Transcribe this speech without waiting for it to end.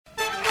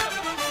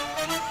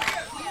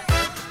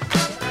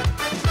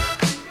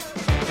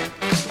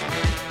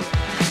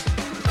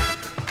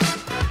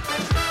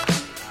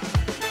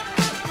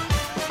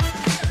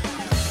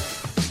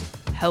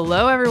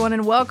Hello, everyone,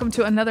 and welcome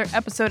to another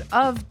episode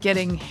of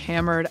Getting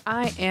Hammered.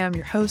 I am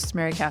your host,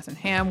 Mary Catherine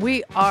Ham.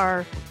 We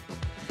are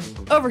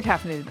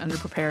overcaffeinated,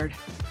 underprepared,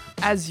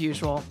 as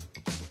usual.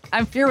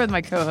 I'm here with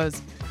my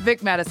co-host,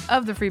 Vic Mattis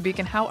of the Free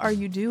Beacon. How are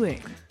you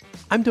doing?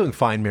 I'm doing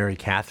fine, Mary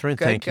Catherine.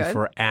 Good, Thank you good.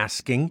 for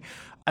asking.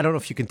 I don't know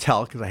if you can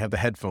tell because I have the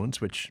headphones,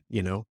 which,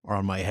 are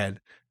on my head,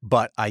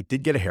 but I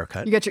did get a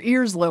haircut. You got your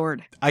ears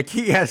lowered.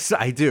 Yes,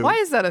 I do. Why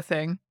is that a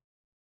thing?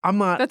 I'm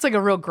not. That's like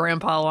a real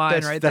grandpa line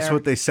That's right there.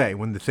 what they say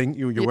when the thing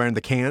you're wearing the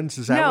cans.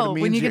 Is that what it No,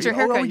 means? when you get your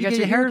haircut, you got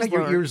your ears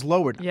your lowered. ears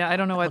lowered. Yeah, I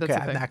don't know why that's a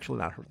Okay, thing. I've actually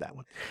not heard that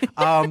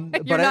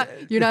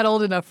one. You're not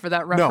old enough for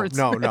that reference.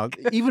 No.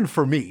 Even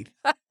for me,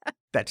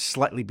 that's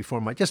slightly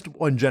before just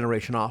one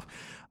generation off.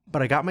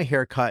 But I got my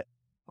hair cut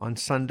on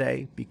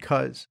Sunday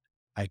because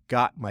I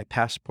got my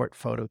passport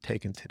photo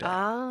taken today.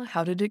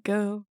 How did it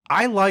go?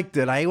 I liked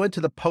it. I went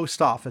to the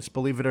post office,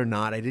 believe it or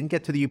not. I didn't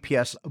get to the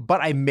UPS, but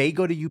I may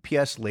go to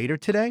UPS later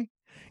today,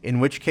 in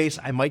which case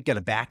I might get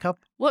a backup.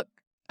 Look,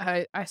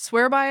 I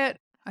swear by it.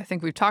 I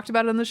think we've talked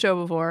about it on the show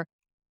before.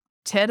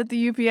 Ted at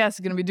the UPS is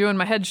going to be doing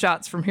my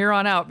headshots from here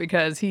on out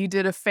because he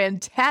did a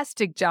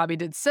fantastic job. He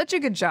did such a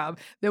good job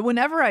that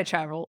whenever I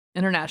travel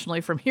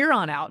internationally from here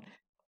on out,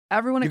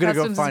 everyone at You're gonna go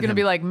customs is find going to him.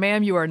 be like,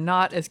 ma'am, you are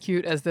not as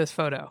cute as this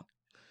photo.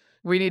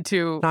 We need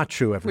to... Not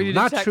true, We everyone. need to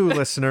Not check true, that.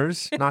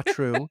 listeners. Not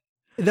true.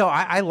 No,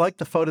 I like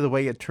the photo the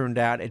way it turned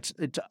out.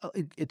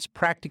 It's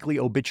practically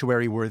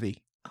obituary worthy.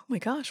 Oh my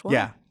gosh, wow.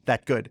 Yeah,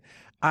 that good.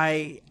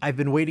 I've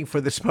been waiting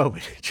for this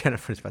moment.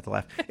 Jennifer's about to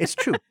laugh. It's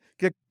true.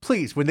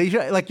 Please, when they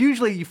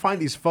usually you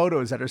find these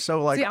photos that are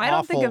so See, I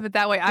don't think awful. of it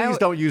that way. Please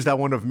don't use that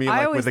one of me I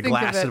with always a think of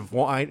glass it- of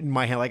wine in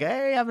my hand, like,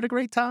 hey, having a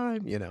great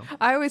time,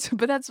 I always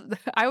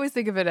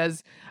think of it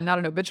as not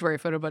an obituary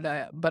photo,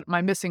 but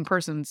my missing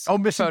persons. Oh,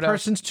 missing photo.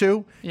 persons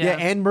too. Yeah.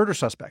 And murder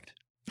suspect.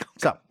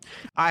 So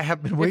I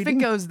have been If waiting.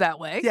 it goes that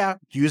way. Yeah,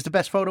 use the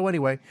best photo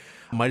anyway.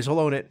 Might as well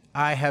own it.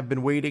 I have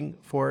been waiting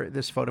for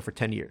this photo for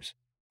 10 years,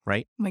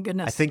 right? My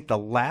goodness. I think I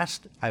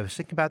was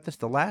thinking about this,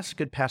 the last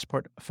good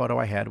passport photo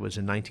I had was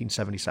in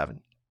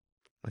 1977.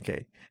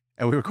 Okay.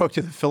 And we were going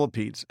to the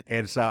Philippines.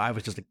 And so I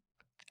was just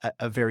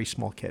a very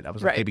small kid. I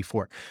was like Right. maybe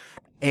 4.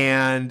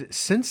 And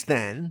since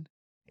then,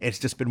 it's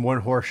just been one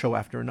horror show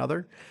after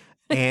another.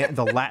 And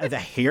the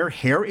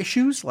hair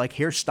issues, like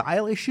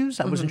hairstyle issues,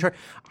 I wasn't sure.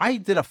 I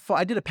did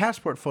a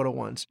passport photo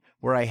once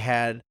where I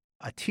had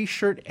a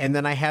T-shirt and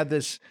then I had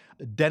this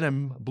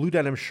blue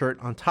denim shirt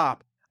on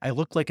top. I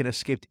looked like an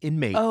escaped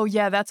inmate. Oh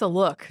yeah, that's a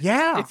look.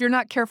 Yeah. If you're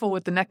not careful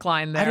with the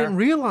neckline there. I didn't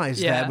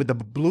realize Yeah. that with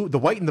the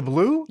white and the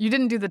blue. You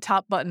didn't do the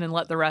top button and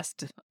let the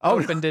rest Oh,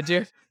 open, did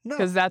you? No,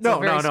 'Cause that's no,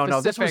 a very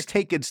no. This was specific-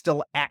 taken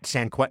still at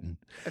San Quentin.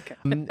 Okay.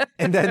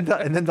 And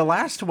then the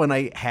last one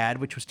I had,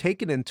 which was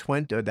taken in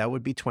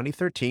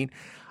 2013.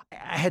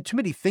 I had too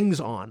many things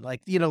on,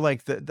 like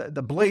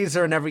the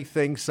blazer and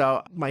everything.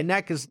 So my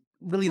neck is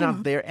really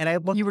not there, and I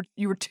look.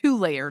 You were too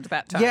layered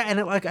that time. Yeah, and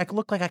I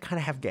look like I kind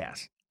of have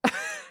gas.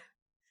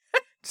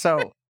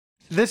 So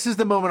this is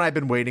the moment I've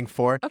been waiting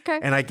for. Okay.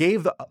 And I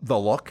gave the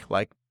look,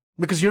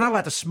 because you're not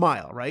allowed to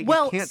smile, right?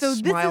 Well, you can't so this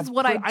smile, is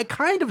what but I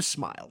kind of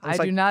smiled. I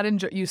do not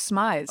enjoy you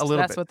smized. A little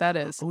That's bit. what that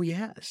is. Oh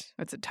yes.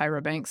 It's a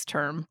Tyra Banks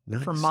term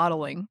for Nice.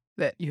 modeling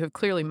that you have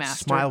clearly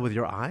mastered. Smile with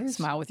your eyes.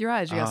 Smile with your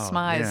eyes. You got Oh,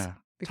 smize. yeah.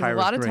 Because Tyra's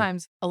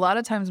great. a lot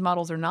of times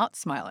models are not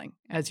smiling,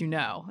 as you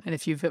know. And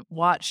if you've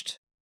watched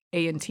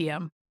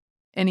A&TM,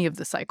 any of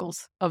the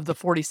cycles of the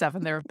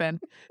 47 there have been,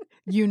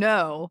 you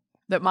know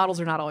that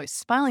models are not always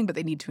smiling, but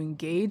they need to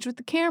engage with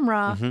the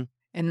camera. Mhm.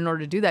 And in order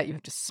to do that, you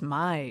have to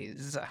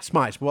smize.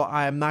 Smize. Well,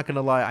 I'm not going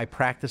to lie. I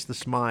practiced the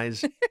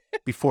smize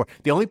before.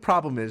 The only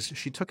problem is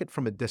she took it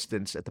from a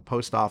distance at the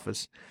post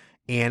office,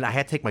 and I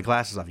had to take my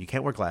glasses off. You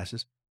can't wear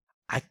glasses.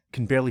 I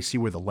can barely see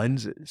where the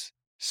lens is.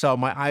 So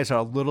my eyes are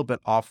a little bit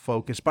off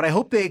focus, but I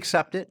hope they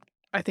accept it.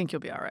 I think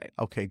you'll be all right.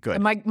 Okay, good.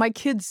 And my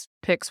kids'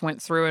 pics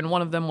went through, and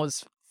one of them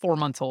was 4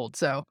 months old.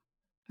 So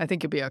I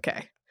think you'll be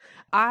okay.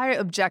 I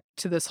object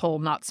to this whole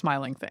not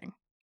smiling thing.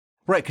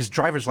 Right, because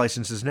driver's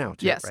license is now,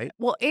 too, Yes. right?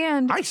 Well,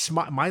 and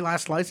My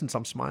last license,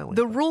 I'm smiling.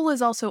 the rule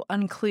is also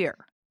unclear.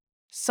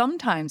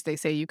 Sometimes they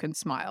say you can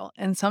smile,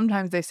 and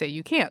sometimes they say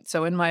you can't.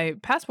 So in my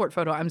passport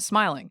photo, I'm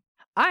smiling.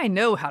 I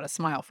know how to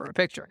smile for a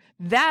picture.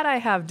 That I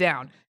have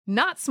down.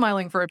 Not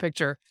smiling for a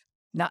picture,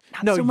 not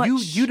No, so much.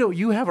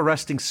 you have a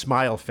resting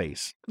smile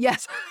face.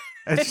 Yes.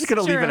 I'm just going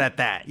to leave it true. at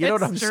that. You know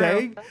what It's I'm true.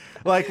 saying?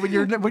 Like when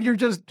you're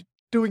just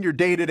doing your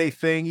day-to-day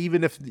thing,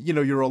 even if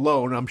you're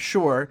alone, I'm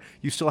sure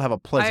you still have a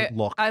pleasant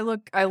look. I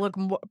look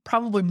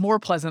probably more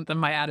pleasant than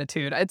my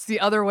attitude. It's the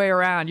other way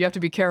around. You have to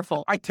be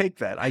careful. I take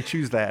that. I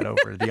choose that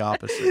over the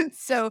opposite.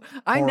 So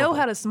I know Horrible.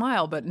 how to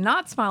smile, but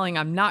not smiling,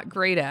 I'm not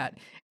great at.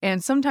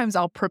 And sometimes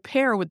I'll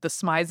prepare with the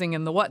smizing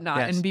and the whatnot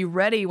Yes. and be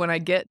ready when I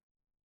get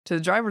to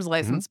the driver's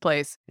license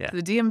place, Yeah. to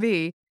the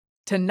DMV,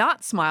 to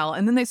not smile.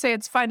 And then they say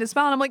it's fine to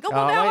smile. And I'm like, oh,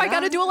 well, now I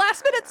got to do a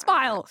last minute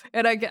smile.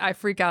 And I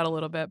freak out a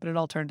little bit, but it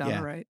all turned out Yeah.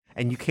 all right.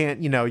 And you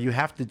can't, you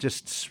have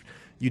to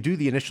you do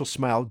the initial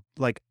smile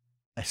like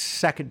a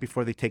second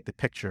before they take the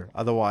picture.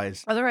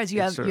 Otherwise, Otherwise,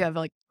 you it's have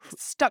like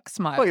stuck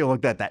smile. well, you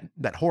looked at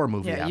that horror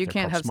movie. Yeah, out you there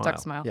can't called have stuck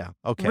smile. Yeah.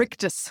 Okay.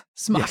 Rictus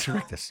smile. Yes,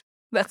 rictus.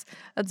 That's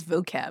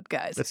vocab,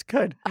 guys. That's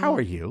good. How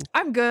are you?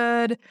 I'm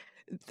good.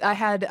 I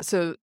had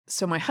so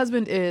my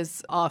husband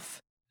is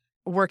off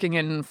working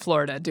in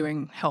Florida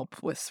doing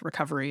help with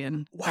recovery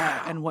and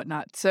and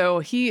whatnot. So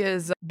he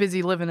is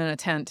busy living in a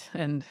tent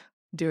and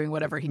doing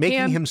whatever he Making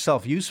can.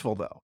 himself useful,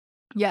 though.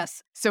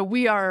 Yes. So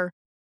we are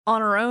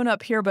on our own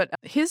up here, but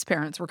his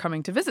parents were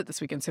coming to visit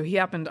this weekend. So he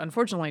happened,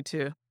 unfortunately,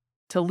 to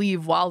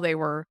leave while they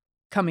were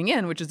coming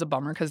in, which is a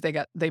bummer because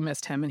they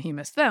missed him and he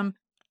missed them.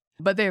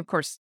 But they, of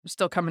course,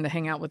 still coming to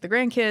hang out with the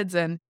grandkids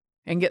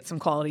and get some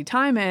quality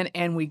time in.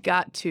 And we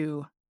got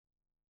to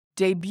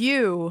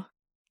debut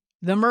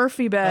the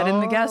Murphy bed in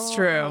the guest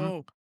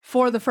room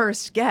for the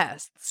first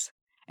guests.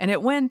 And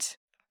it went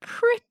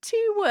pretty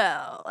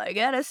well, I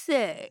gotta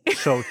say.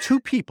 So 2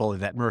 people in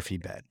that Murphy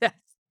bed. Yes.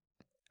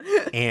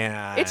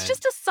 And It's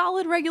just a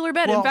solid regular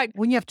bed. well, In fact,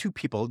 when you have 2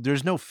 people,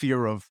 there's no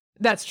fear of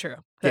that's true.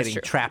 That's getting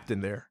true. trapped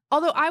in there.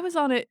 Although I was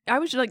on it, I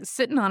was like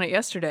sitting on it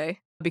yesterday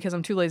because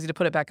I'm too lazy to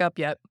put it back up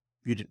yet.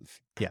 You didn't.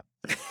 Yeah.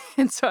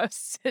 And so I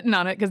was sitting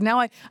on it because now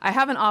I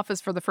have an office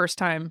for the first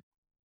time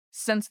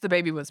since the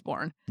baby was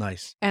born.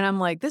 Nice. And I'm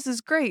like, this is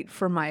great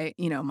for my,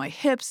 my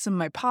hips and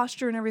my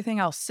posture and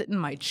everything. I'll sit in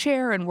my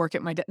chair and work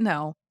at my desk.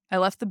 No, I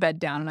left the bed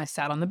down and I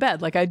sat on the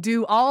bed like I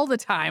do all the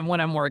time when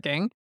I'm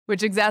working,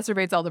 which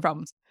exacerbates all the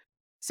problems.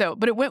 So,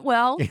 but it went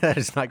well. Yeah, that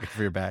is not good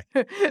for your back.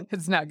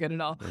 It's not good at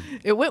all.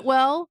 It went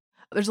well.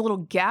 There's a little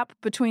gap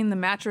between the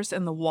mattress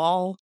and the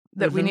wall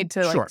that we need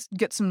to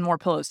get some more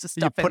pillows to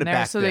stuff in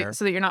there so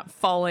that you're not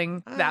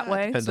falling that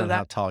way. Depends so on that,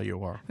 how tall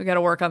you are. we got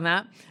to work on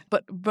that.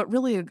 But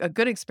really a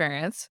good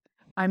experience.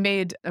 I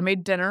made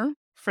dinner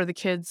for the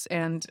kids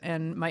and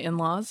my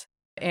in-laws,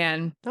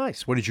 and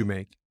Nice. What did you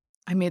make?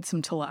 I made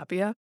some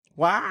tilapia.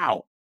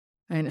 Wow.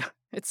 I know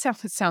it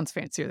sounds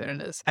fancier than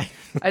it is.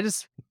 I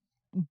just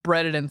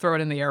bread it and throw it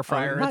in the air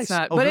fryer. nice. It's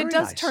not, Oh, but very it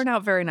does nice. turn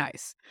out very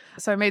nice.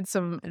 So I made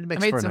some It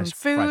makes for a nice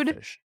fried food.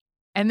 fish.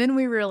 And then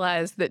we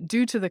realized that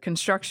due to the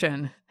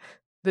construction,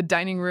 the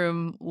dining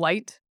room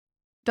light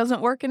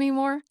doesn't work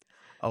anymore.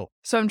 Oh.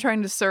 So I'm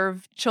trying to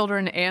serve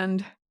children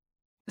and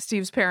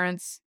Steve's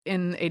parents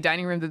in a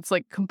dining room that's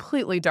like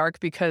completely dark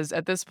because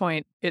at this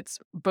point it's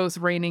both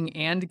raining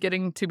and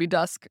getting to be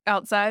dusk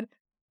outside.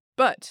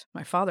 But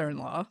my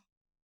father-in-law,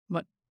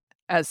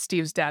 as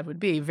Steve's dad would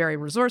be, very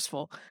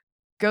resourceful,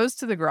 goes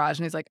to the garage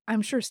and he's like,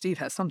 I'm sure Steve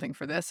has something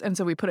for this. And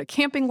so we put a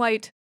camping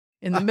light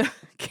in the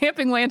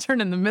camping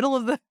lantern in the middle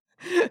of the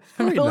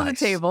the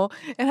table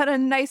and had a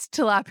nice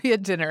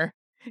tilapia dinner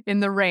in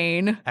the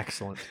rain.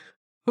 Excellent.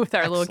 With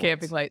our little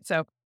camping light.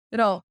 So it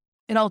all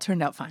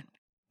turned out fine.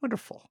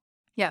 Wonderful.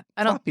 Yeah.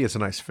 Tilapia is a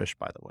nice fish,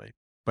 by the way.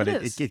 But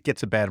it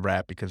gets a bad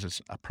rap because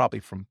it's probably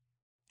from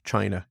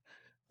China.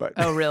 But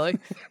oh, really?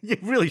 You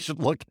really should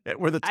look at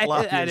where the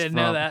tilapia is I didn't from.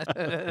 know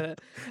that.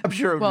 I'm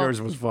sure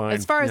yours was fine.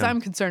 As far as I'm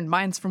concerned,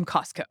 mine's from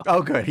Costco.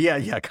 Oh, good. Yeah,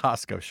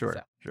 Costco, sure.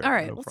 So, Sure. all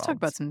right, No let's problems. talk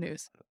about some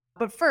news.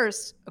 But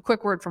first, a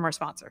quick word from our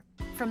sponsor.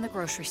 From the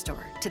grocery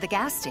store to the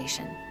gas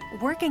station,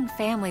 working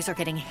families are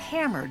getting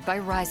hammered by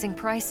rising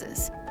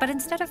prices. But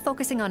instead of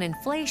focusing on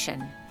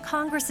inflation,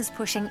 Congress is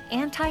pushing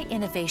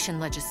anti-innovation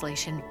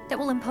legislation that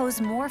will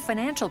impose more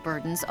financial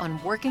burdens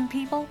on working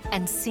people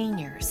and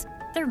seniors.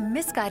 Their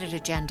misguided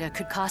agenda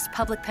could cost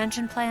public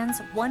pension plans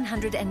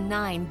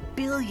 $109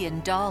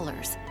 billion.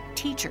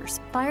 Teachers,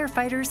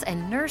 firefighters,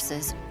 and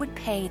nurses would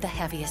pay the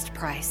heaviest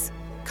price.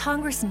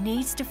 Congress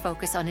needs to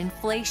focus on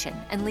inflation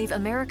and leave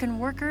American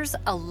workers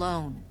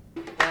alone.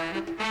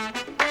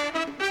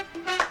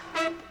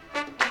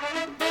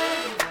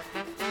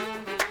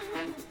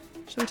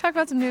 Should we talk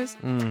about some news?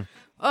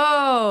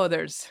 Oh,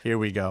 Here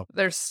we go.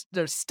 there's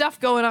stuff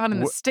going on in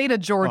the state of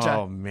Georgia.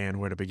 Oh, man,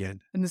 where to begin?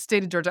 In the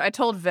state of Georgia. I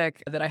told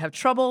Vic that I have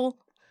trouble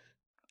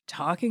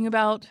talking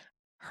about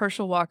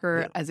Herschel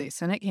Walker as a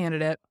Senate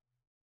candidate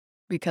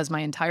because my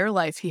entire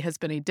life he has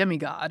been a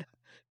demigod.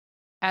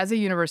 As a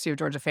University of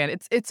Georgia fan,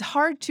 it's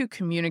hard to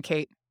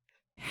communicate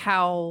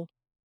how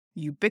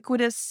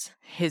ubiquitous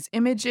his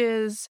image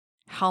is,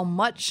 how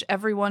much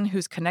everyone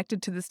who's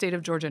connected to the state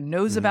of Georgia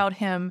knows about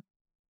him.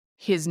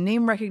 His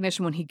name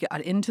recognition when he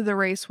got into the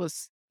race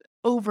was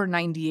over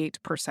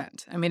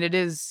 98%. I mean,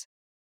 it's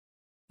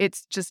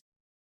just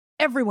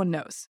everyone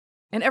knows.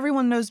 And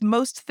everyone knows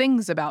most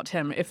things about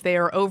him if they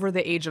are over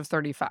the age of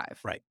 35.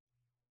 Right.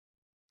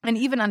 And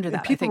even under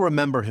that, People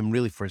remember him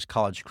really for his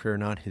college career,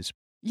 not his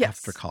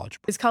after college.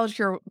 His college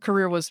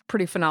career was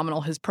pretty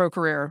phenomenal. His pro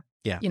career,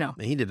 Yeah.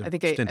 He did I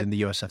think stint in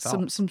the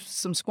USFL.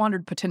 some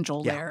squandered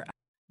potential there.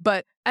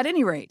 But at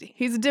any rate,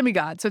 he's a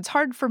demigod. So it's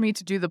hard for me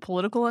to do the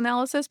political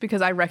analysis because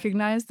I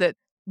recognize that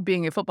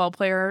being a football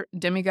player,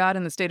 demigod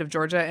in the state of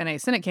Georgia, and a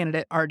Senate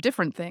candidate are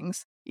different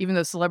things, even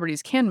though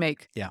celebrities can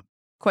make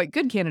quite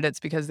good candidates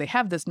because they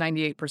have this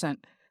 98%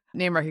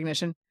 name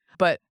recognition.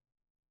 But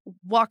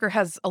Walker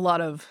has a lot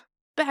of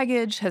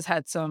baggage, has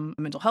had some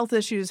mental health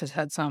issues, has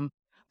had some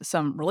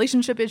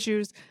relationship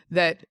issues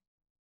that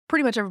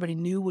pretty much everybody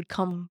knew would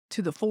come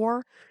to the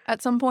fore at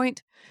some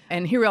point.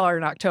 And here we are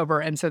in October,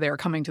 and so they are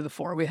coming to the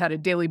fore. We had a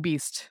Daily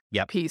Beast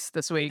piece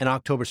this week. An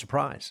October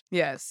surprise.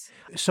 Yes.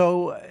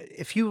 So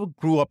if you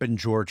grew up in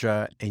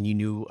Georgia and you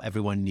knew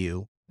everyone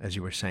knew, as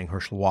you were saying,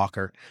 Herschel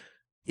Walker,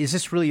 is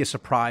this really a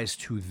surprise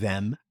to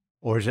them?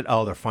 Or is it,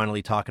 oh, they're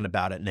finally talking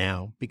about it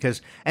now?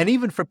 Because, and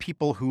even for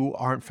people who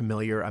aren't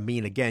familiar, I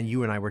mean, again,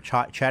 you and I were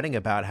chatting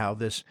about how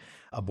this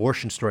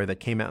abortion story that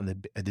came out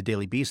in the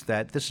Daily Beast,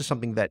 that this is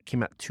something that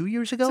came out 2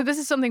 years ago? So this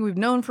is something we've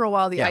known for a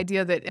while, the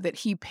idea that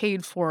he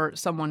paid for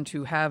someone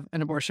to have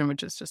an abortion,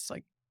 which is just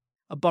like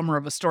a bummer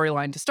of a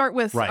storyline to start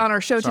with on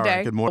our show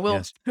today. Good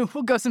morning.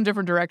 We'll go some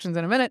different directions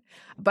in a minute.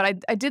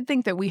 But I did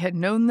think that we had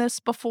known this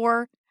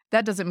before.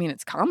 That doesn't mean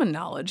it's common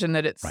knowledge and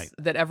that it's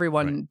that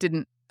everyone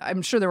didn't.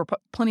 I'm sure there were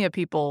plenty of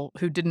people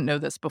who didn't know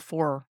this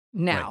before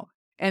now.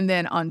 Right. And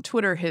then on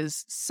Twitter,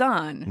 his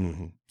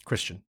son,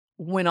 Christian,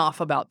 went off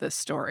about this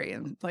story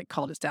and like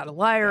called his dad a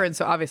liar. Yeah. And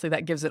so obviously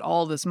that gives it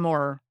all this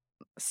more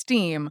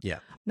steam. Yeah.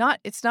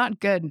 It's not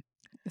good.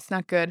 It's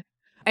not good.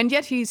 And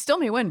yet he still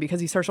may win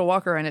because he's Herschel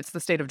Walker and it's the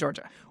state of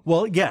Georgia.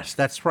 Well, yes,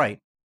 that's right.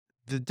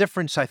 The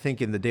difference, I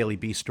think, in the Daily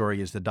Beast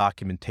story is the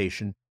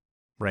documentation,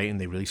 right?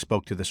 And they really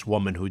spoke to this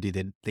woman who they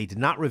did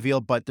not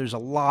reveal, but there's a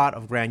lot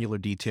of granular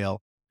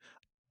detail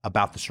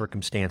about the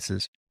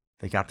circumstances.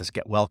 They got this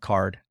get well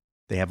card.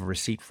 They have a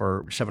receipt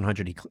for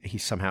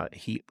 $700.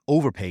 He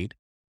overpaid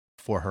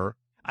for her.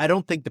 I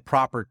don't think the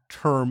proper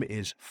term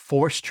is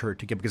forced her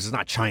to get, because it's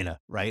not China,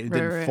 right? It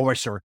didn't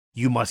force her.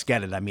 You must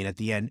get it. I mean, at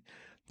the end,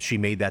 she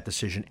made that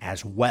decision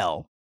as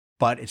well,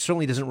 but it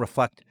certainly doesn't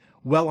reflect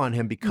well on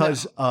him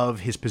because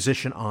of his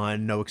position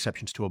on no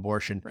exceptions to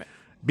abortion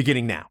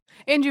beginning now.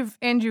 And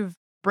you've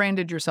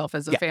branded yourself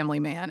as a family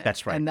man.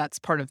 That's right. And that's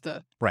part of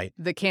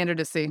the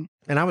candidacy.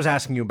 And I was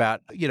asking you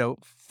about,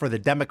 for the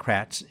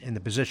Democrats in the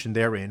position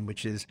they're in,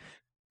 which is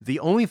the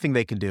only thing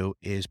they can do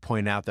is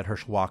point out that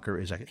Herschel Walker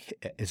is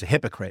a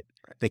hypocrite.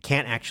 Right. They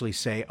can't actually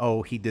say,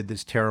 oh, he did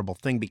this terrible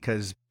thing,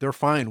 because they're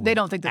fine with They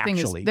don't think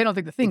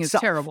the thing is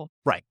terrible.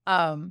 Right.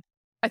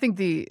 I think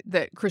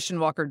that Christian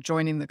Walker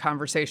joining the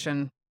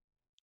conversation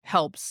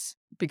helps,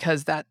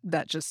 because that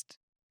just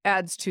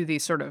adds to the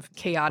sort of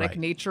chaotic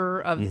nature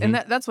of, and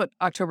that's what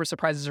October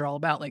surprises are all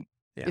about. Like,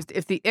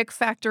 if the ick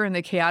factor and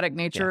the chaotic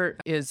nature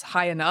is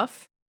high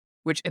enough,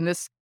 which in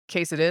this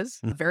case it is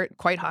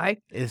quite high,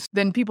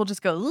 then people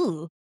just go,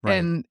 ooh,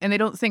 and they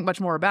don't think much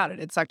more about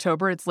it. It's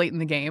October, it's late in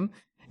the game,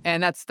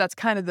 and that's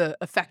kind of the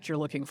effect you're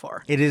looking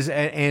for. It is,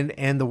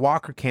 and the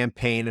Walker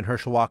campaign and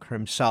Herschel Walker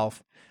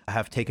himself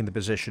have taken the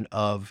position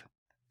of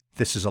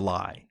this is a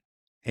lie,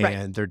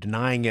 and they're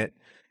denying it,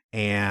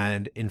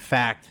 and in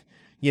fact,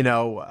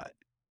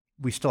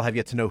 we still have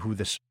yet to know who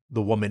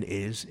the woman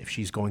is, if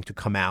she's going to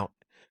come out.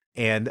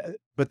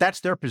 But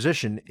that's their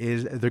position,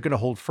 is they're going to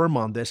hold firm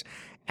on this.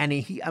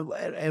 And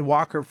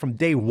Walker from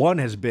day one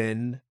has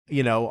been,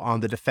 on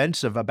the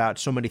defensive about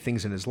so many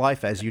things in his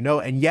life, as you know,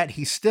 and yet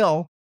he's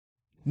still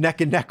neck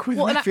and neck with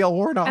Raphael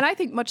Warnock. And I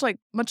think much like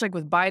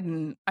with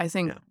Biden, I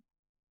think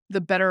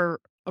the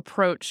better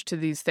approach to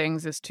these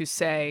things is to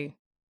say,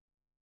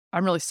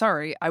 I'm really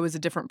sorry. I was a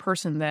different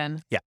person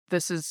then. Yeah.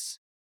 This is,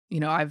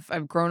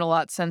 I've grown a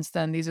lot since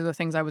then. These are the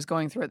things I was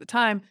going through at the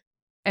time,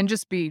 and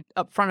just be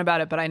upfront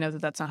about it. But I know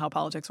that that's not how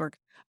politics work.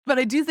 But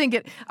I do think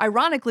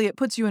ironically, it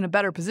puts you in a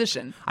better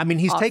position. I mean,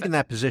 he's taken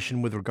that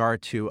position with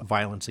regard to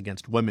violence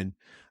against women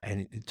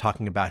and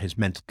talking about his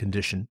mental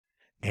condition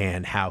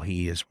and how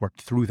he has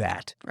worked through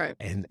that. Right.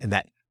 And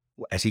that,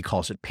 as he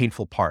calls it,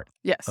 painful part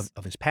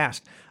of his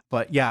past.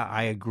 But yeah,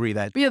 I agree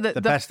that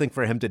the best thing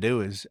for him to do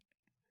is,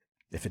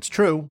 if it's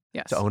true,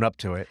 to own up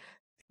to it.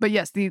 But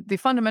yes, the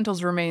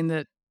fundamentals remain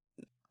that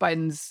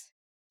Biden's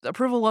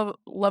approval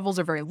levels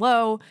are very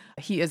low.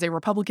 He is a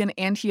Republican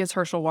and he is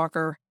Herschel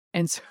Walker.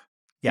 And so,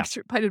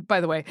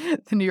 by the way,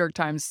 the New York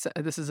Times,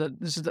 this is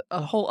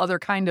a whole other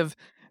kind of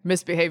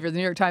misbehavior. The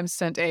New York Times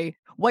sent a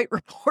white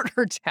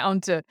reporter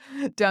down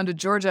to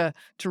Georgia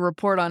to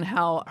report on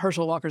how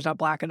Herschel Walker's not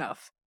black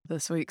enough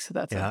this week. So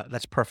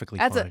that's perfectly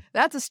fine.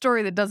 That's a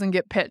story that doesn't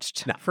get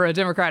pitched for a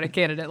Democratic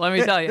candidate. Let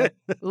me tell you.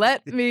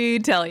 Let me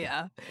tell you.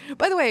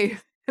 By the way,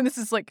 and this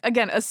is like,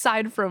 again,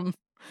 aside from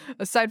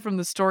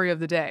the story of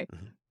the day,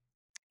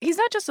 he's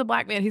not just a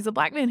black man. He's a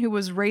black man who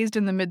was raised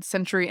in the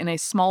mid-century in a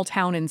small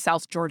town in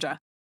South Georgia.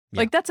 Yeah.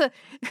 Like, that's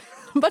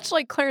much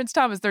like Clarence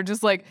Thomas. They're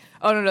just like,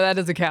 oh, no, that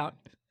doesn't count.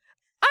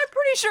 I'm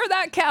pretty sure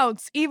that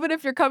counts, even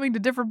if you're coming to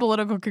different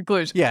political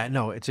conclusions. Yeah,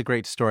 no, it's a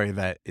great story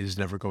that is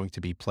never going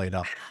to be played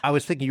up. I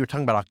was thinking, you were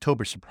talking about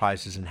October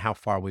surprises and how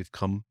far we've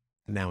come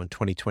now in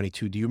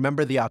 2022. Do you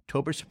remember the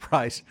October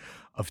surprise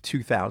of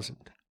 2000?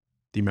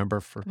 Do you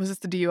remember? Was this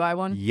the DUI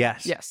one?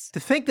 Yes. Yes. To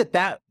think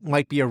that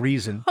might be a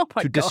reason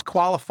to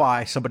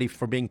disqualify somebody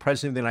for being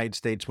president of the United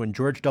States when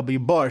George W.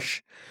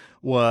 Bush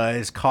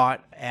was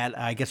caught at,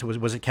 I guess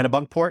was it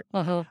Kennebunkport?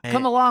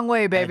 Come a long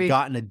way, baby. Had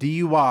gotten a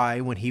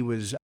DUI when he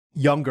was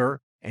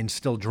younger and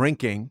still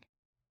drinking,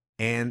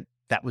 and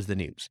that was the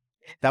news.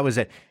 That was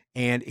it.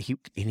 And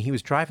he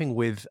was driving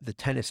with the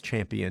tennis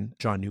champion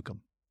John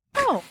Newcomb.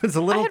 Oh, It's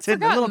a little I had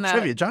forgotten that.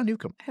 trivia. John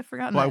Newcomb, I had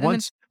forgotten who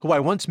that. I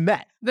once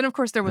met. Then, of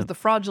course, there was the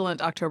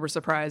fraudulent October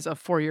surprise of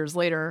 4 years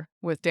later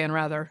with Dan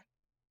Rather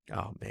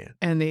Oh man,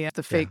 and the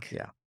fake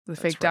yeah, the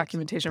fake right.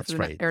 documentation for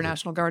the Air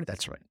National Guard.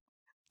 That's right.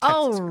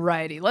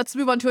 Alrighty, let's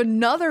move on to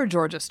another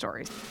Georgia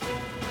story.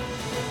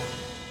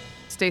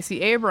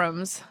 Stacey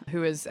Abrams,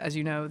 who is, as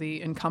you know,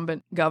 the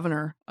incumbent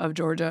governor of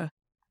Georgia.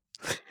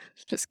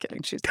 Just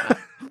kidding, she's not.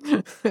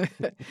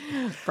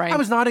 I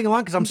was nodding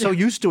along because I'm so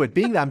used to it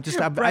being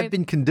that. I've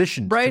been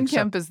conditioned. Brian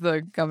Kemp is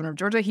the governor of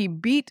Georgia. He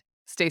beat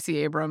Stacey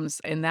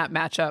Abrams in that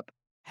matchup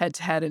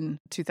head-to-head in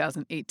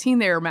 2018.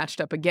 They were matched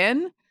up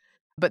again.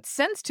 But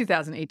since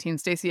 2018,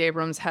 Stacey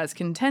Abrams has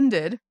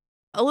contended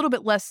a little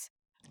bit less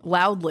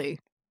loudly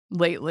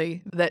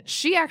lately that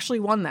she actually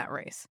won that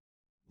race.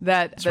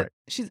 That right.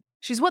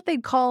 she's what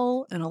they'd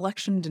call an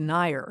election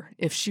denier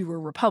if she were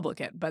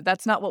Republican, but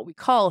that's not what we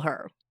call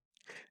her.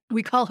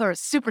 We call her a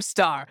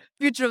superstar,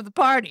 future of the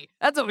party.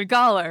 That's what we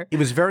call her. It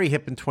was very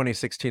hip in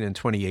 2016 and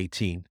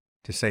 2018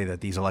 to say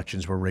that these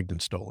elections were rigged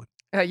and stolen.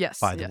 Yes,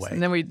 by the way.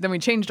 And then we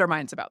changed our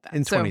minds about that.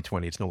 In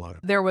 2020, it's no longer.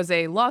 There was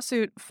a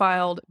lawsuit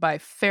filed by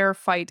Fair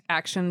Fight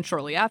Action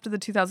shortly after the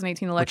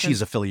 2018 election. Which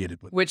she's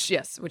affiliated with. Which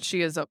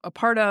she is a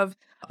part of,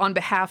 on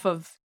behalf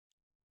of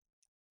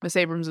Miss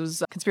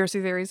Abrams'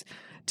 conspiracy theories,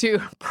 to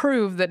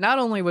prove that not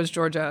only was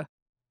Georgia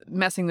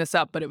messing this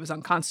up, but it was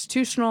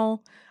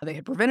unconstitutional. They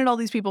had prevented all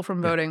these people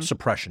from voting.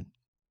 Suppression.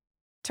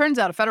 Turns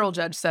out a federal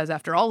judge says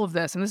after all of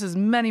this, and this is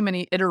many,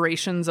 many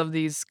iterations of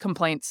these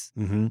complaints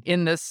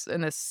in this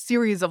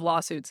series of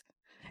lawsuits,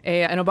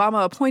 an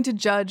Obama-appointed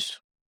judge,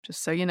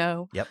 just so you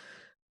know. Yep.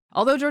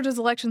 Although Georgia's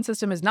election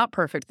system is not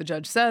perfect, the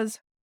judge says,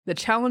 the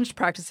challenged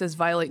practices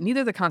violate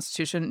neither the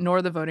Constitution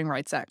nor the Voting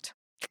Rights Act.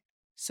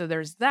 So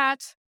there's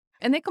that.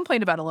 And they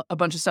complained about a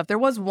bunch of stuff. There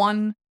was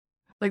one,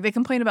 they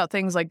complained about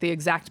things like the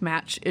exact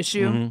match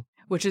issue,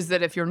 which is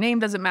that if your name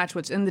doesn't match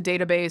what's in the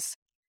database,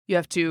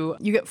 you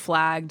get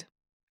flagged.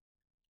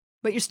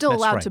 But you're still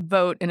allowed to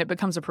vote, and it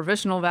becomes a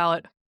provisional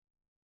ballot.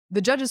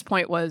 The judge's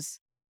point was,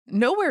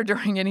 nowhere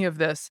during any of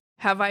this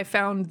have I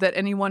found that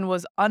anyone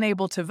was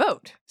unable to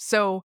vote.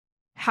 So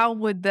how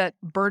would that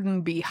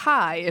burden be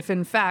high if,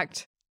 in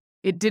fact,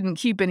 it didn't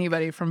keep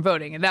anybody from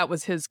voting? And that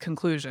was his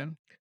conclusion.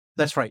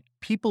 That's right.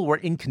 People were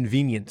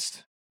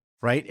inconvenienced,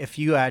 right? If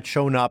you had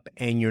shown up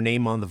and your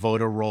name on the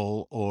voter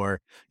roll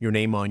or your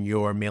name on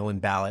your mail-in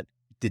ballot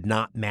did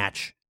not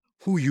match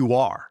who you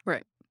are.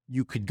 Right.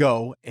 You could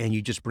go and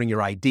you just bring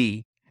your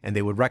ID and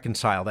they would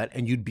reconcile that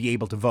and you'd be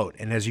able to vote.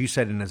 And as you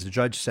said, and as the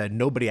judge said,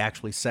 nobody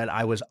actually said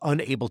I was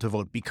unable to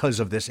vote because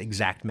of this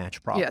exact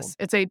match problem. Yes,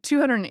 it's a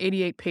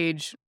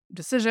 288-page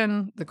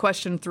decision. The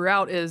question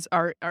throughout is,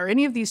 are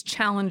any of these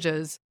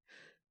challenges,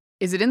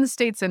 is it in the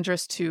state's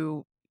interest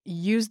to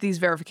use these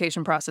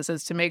verification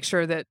processes to make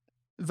sure that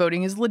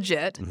voting is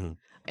legit?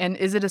 And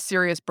is it a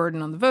serious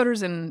burden on the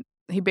voters? And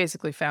he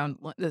basically found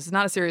this is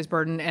not a serious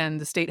burden,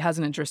 and the state has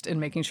an interest in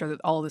making sure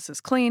that all of this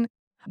is clean.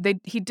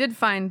 He did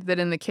find that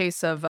in the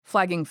case of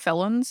flagging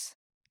felons,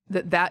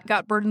 that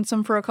got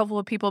burdensome for a couple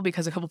of people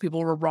because a couple of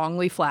people were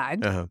wrongly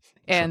flagged,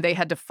 and they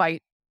had to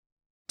fight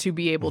to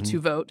be able to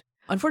vote.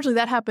 Unfortunately,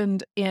 that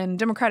happened in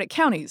Democratic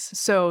counties.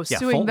 So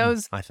suing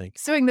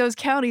those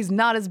counties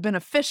not as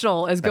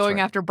beneficial as going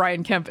after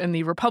Brian Kemp in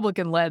the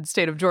Republican-led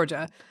state of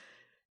Georgia.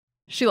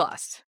 She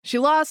lost.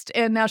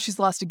 And now she's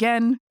lost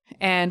again.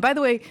 And by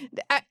the way,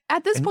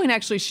 at this point,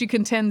 actually, she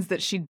contends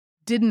that she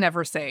didn't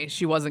ever say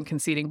she wasn't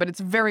conceding, but it's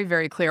very,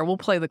 very clear. We'll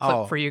play the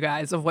clip for you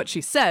guys of what she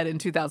said in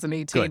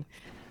 2018. Good.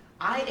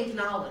 I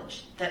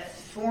acknowledge that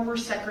former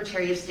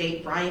Secretary of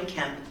State Brian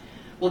Kemp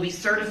will be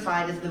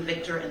certified as the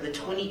victor in the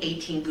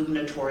 2018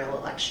 gubernatorial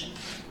election.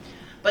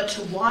 But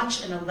to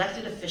watch an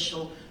elected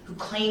official who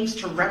claims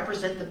to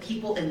represent the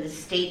people in this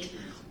state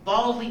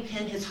baldly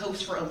pin his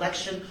hopes for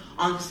election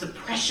on the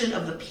suppression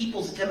of the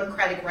people's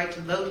democratic right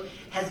to vote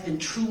has been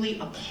truly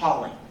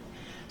appalling.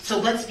 So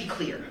let's be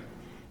clear.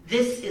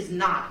 This is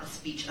not a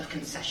speech of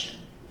concession.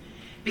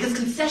 Because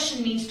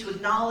concession means to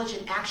acknowledge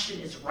an action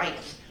is right,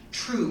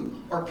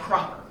 true, or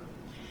proper.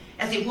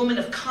 As a woman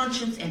of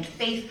conscience and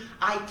faith,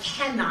 I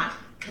cannot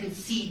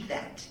concede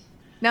that.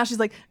 Now she's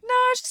like, no,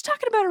 I was just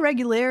talking about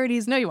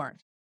irregularities. No, you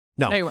aren't.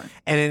 No, you weren't.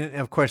 And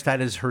of course,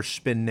 that is her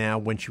spin now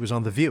when she was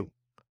on The View.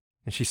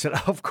 And she said,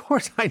 of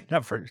course, I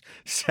never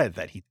said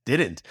that he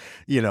didn't,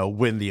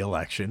 win the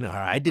election.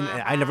 I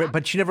never,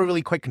 but she never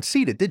really quite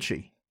conceded, did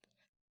she?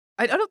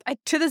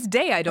 To this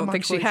day, I don't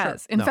think she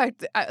has. In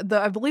fact,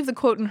 I believe the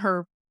quote in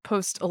her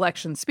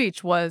post-election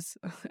speech was,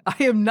 I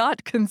am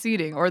not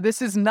conceding, or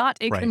this is not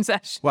a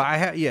concession.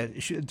 Well,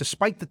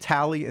 despite the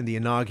tally and the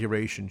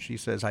inauguration, she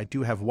says, I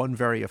do have one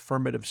very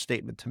affirmative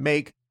statement to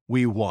make.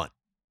 We won.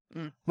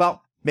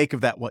 Well, make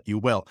of that what you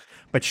will.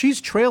 But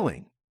she's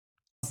trailing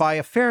by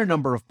a fair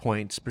number of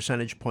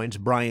percentage points,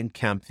 Brian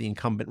Kemp, the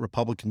incumbent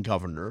Republican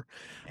governor.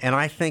 And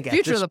I think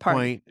at this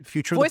point,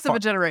 voice of a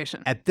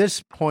generation. At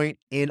this point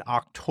in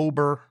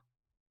October,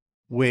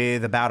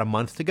 with about a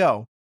month to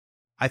go,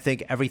 I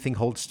think everything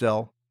holds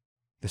still.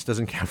 This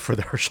doesn't count for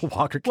the Herschel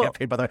Walker Well-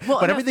 campaign, by the way. well,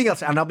 but no- everything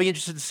else, and I'll be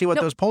interested to see what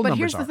No, those poll but numbers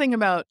here's are.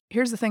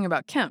 the thing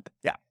about Kemp.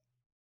 Yeah.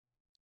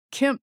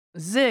 Kemp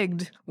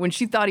zigged when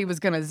she thought he was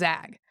going to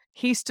zag.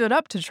 He stood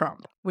up to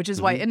Trump, which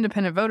is why Mhm.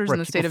 independent voters Right, in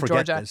the people state of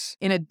forget Georgia, this.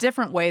 in a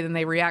different way than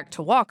they react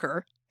to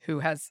Walker, who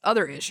has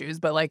other issues,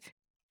 but like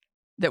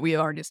that we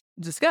already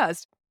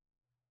discussed,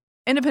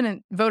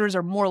 independent voters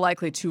are more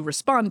likely to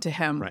respond to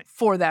him Right.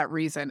 for that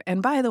reason.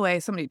 And by the way,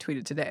 somebody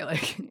tweeted today,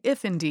 like,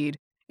 if indeed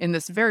in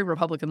this very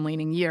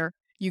Republican-leaning year,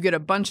 you get a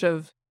bunch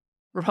of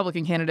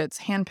Republican candidates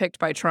handpicked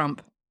by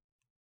Trump,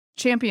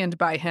 championed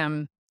by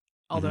him,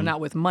 although Mhm. not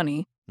with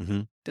money,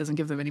 Mhm. doesn't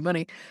give them any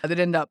money, that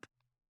end up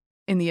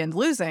in the end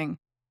losing,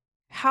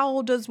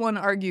 how does one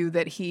argue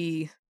that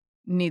he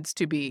needs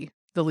to be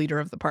the leader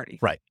of the party?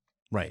 Right.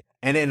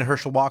 And then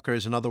Herschel Walker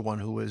is another one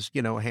who was,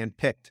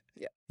 handpicked,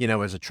 Yeah.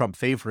 As a Trump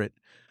favorite.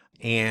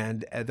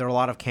 And there are a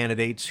lot of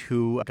candidates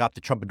who got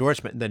the Trump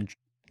endorsement and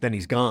then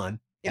he's gone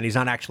and he's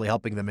not actually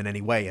helping them in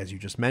any way, as you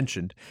just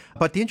mentioned.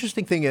 But the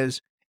interesting thing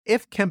is,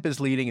 if Kemp is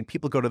leading and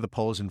people go to the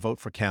polls and vote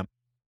for Kemp,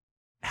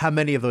 how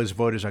many of those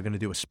voters are going to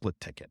do a split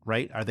ticket,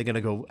 right? Are they going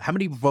to go, how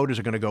many voters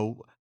are going to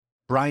go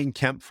Brian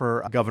Kemp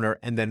for governor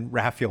and then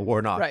Raphael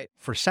Warnock Right.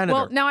 for senator?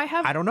 Well, now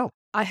I don't know.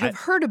 I have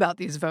heard about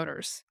these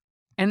voters,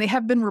 and they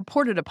have been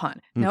reported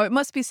upon. Now, it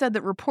must be said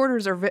that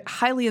reporters are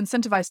highly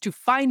incentivized to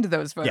find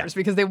those voters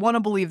because they want to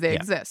believe they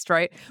exist,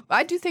 right?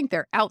 I do think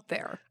they're out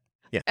there.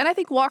 Yeah. And I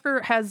think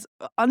Walker has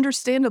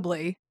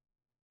understandably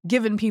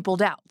given people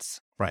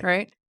doubts, Right.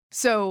 right?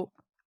 So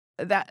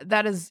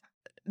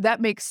that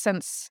makes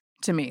sense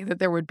to me that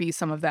there would be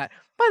some of that.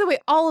 By the way,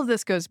 all of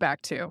this goes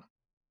back to,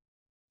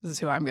 this is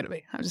who I'm going to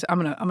be.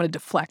 I'm going to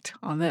deflect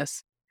on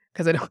this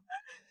because I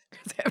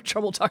have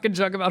trouble talking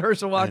junk about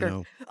Herschel I Walker.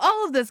 know.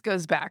 All of this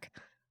goes back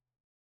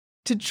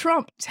to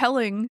Trump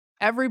telling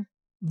every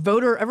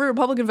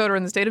Republican voter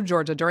in the state of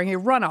Georgia during a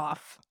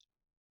runoff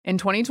in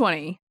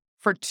 2020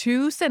 for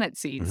 2 Senate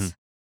seats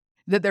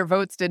that their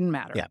votes didn't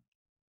matter. Yeah.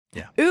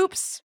 Yeah.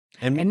 Oops.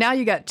 And now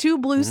you got 2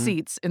 blue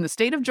seats in the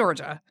state of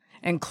Georgia,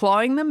 and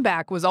clawing them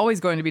back was always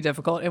going to be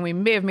difficult, and we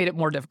may have made it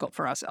more difficult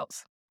for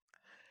ourselves.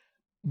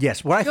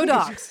 Yes. What I Go think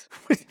Dogs.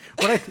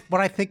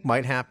 what I think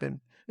might happen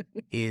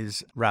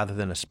is rather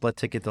than a split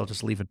ticket, they'll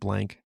just leave it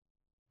blank.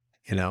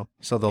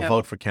 So they'll Yep.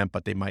 vote for Kemp,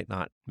 but they might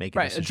not make a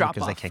Right, a decision drop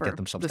because they off can't for get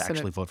themselves the to actually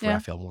Senate. vote for Yeah.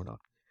 Raphael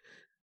Warnock.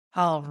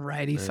 All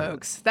righty,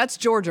 folks. That's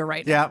Georgia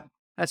right now. Yeah.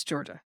 That's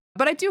Georgia.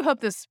 But I do hope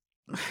this...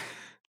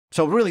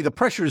 So really, the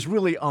pressure is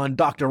really on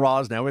Dr.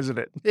 Roz now, isn't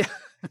it?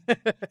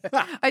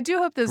 I do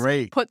hope this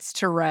Great. puts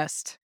to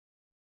rest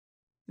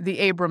the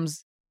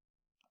Abrams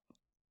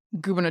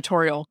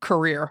gubernatorial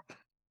career.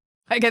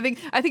 Like, I think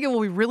it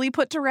will be really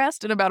put to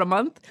rest in about a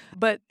month.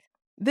 But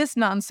this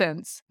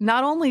nonsense,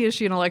 not only is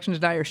she an election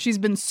denier, she's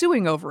been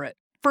suing over it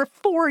for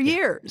 4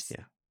 years.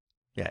 Yeah.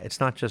 Yeah, it's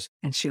not just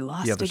And she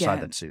lost the other again.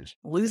 side that sues.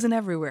 Losing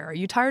everywhere. Are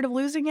you tired of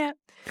losing yet?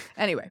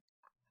 Anyway,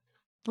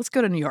 let's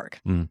go to New York.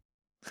 Mm.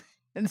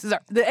 And this is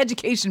the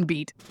education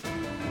beat.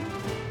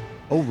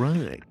 Oh,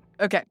 right.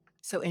 Okay,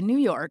 so in New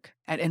York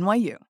at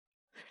NYU,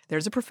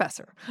 there's a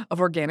professor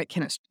of organic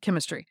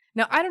chemistry.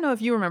 Now, I don't know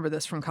if you remember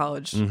this from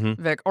college,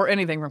 Vic, or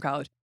anything from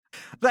college.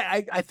 But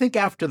I think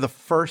after the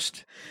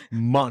first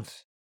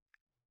month,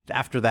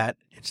 after that,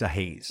 it's a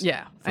haze.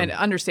 Yeah, for and me.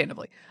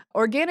 understandably.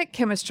 Organic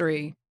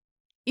chemistry,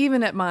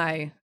 even at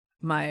my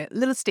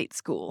little state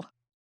school,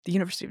 the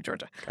University of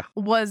Georgia,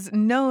 was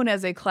known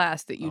as a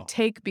class that you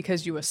take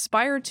because you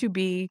aspire to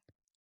be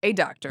a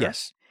doctor.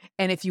 Yes.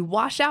 And if you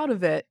wash out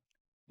of it,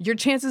 your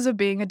chances of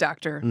being a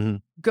doctor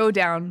Mhm. go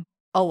down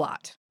a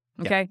lot.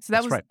 Okay. So that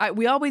that's was, right.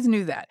 we always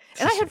knew that.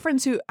 And I had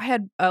friends I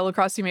had a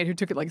lacrosse teammate who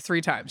took it like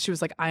 3 times. She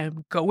was like, I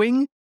am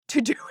going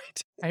to do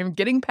it. I am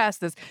getting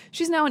past this.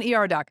 She's now an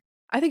ER doc.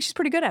 I think she's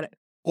pretty good at it.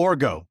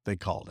 Orgo, they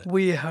called it.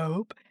 We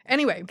hope.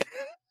 Anyway,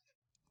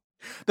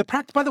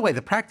 By the way,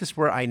 the practice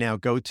where I now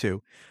go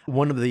to,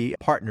 one of the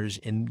partners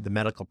in the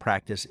medical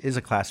practice is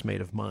a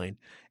classmate of mine,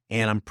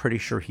 and I'm pretty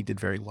sure he did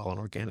very well in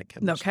organic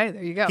chemistry. okay,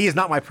 there you go. He is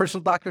not my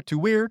personal doctor. Too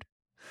weird.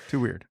 Too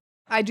weird.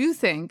 I do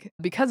think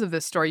because of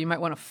this story, you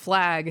might want to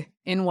flag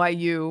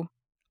NYU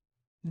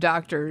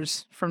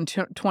doctors from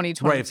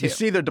 2022. Right. If you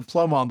see their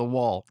diploma on the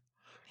wall.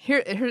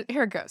 Here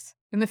it goes.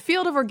 In the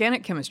field of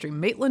organic chemistry,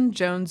 Maitland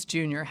Jones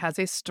Jr. has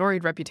a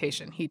storied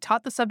reputation. He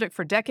taught the subject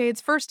for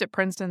decades, first at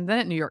Princeton, then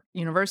at New York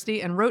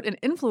University, and wrote an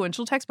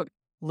influential textbook.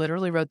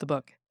 Literally wrote the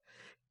book.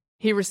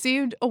 He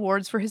received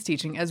awards for his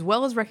teaching, as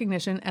well as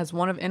recognition as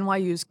one of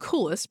NYU's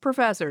coolest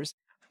professors.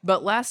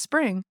 But last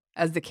spring,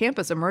 as the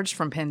campus emerged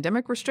from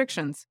pandemic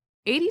restrictions,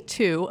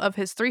 82 of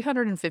his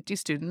 350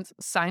 students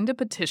signed a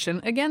petition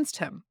against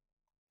him.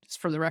 Just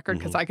for the record,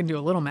 because I can do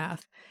a little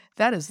math,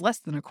 that is less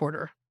than a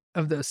quarter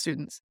of those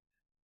students.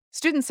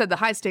 Students said the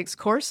high-stakes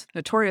course,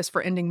 notorious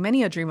for ending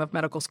many a dream of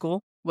medical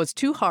school, was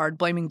too hard,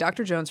 blaming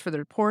Dr. Jones for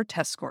their poor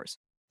test scores.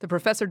 The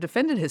professor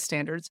defended his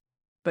standards,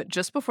 but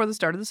just before the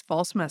start of this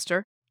fall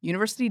semester,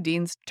 university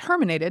deans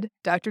terminated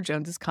Dr.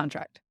 Jones's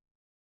contract.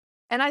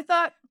 And I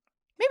thought,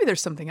 maybe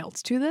there's something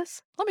else to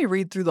this. Let me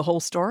read through the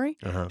whole story.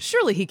 Uh-huh.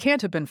 Surely he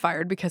can't have been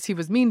fired because he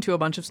was mean to a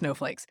bunch of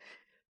snowflakes.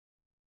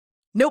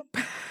 Nope.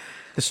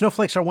 The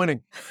snowflakes are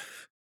winning.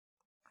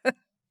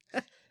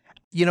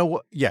 You know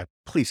what? Yeah,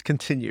 please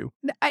continue.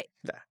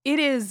 It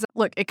is,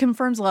 look, it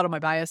confirms a lot of my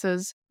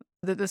biases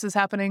that this is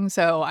happening.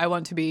 So I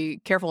want to be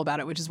careful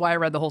about it, which is why I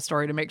read the whole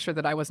story to make sure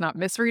that I was not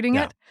misreading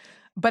it.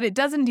 But it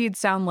does indeed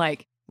sound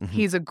like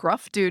he's a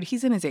gruff dude.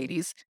 He's in his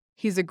 80s.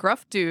 He's a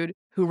gruff dude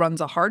who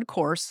runs a hard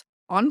course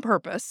on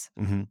purpose,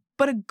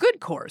 but a good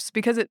course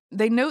because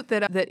they note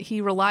that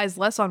he relies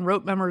less on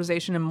rote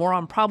memorization and more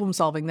on problem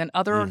solving than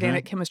other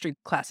organic chemistry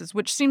classes,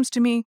 which seems to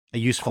me A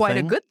useful quite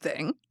thing. a good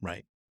thing.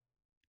 Right.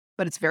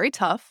 But it's very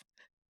tough.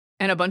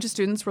 And a bunch of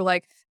students were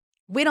like,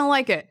 we don't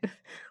like it.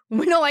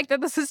 We don't like that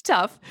this is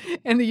tough.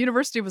 And the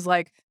university was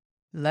like,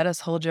 let us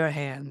hold your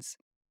hands.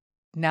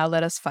 Now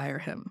let us fire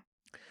him.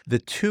 The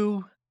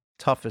two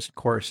toughest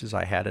courses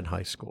I had in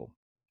high school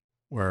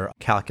were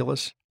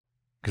calculus,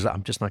 because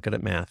I'm just not good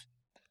at math.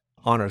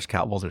 Honors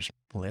calc. Well,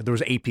 there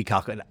was AP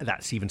calc.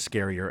 That's even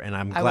scarier. And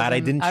I'm glad I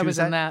didn't choose I was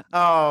in that.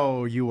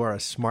 Oh, you are a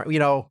smart. You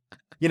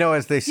know,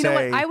 as they say. You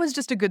know what? I was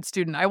just a good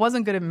student. I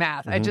wasn't good at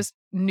math. I just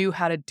knew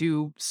how to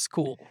do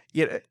school.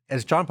 Yeah,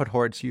 as John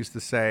Podhoretz used to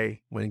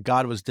say, when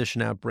God was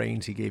dishing out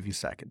brains, he gave you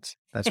seconds.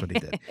 That's what he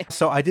did.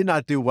 So I did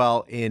not do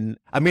well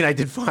I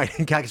did fine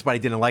in calculus, but I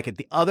didn't like it.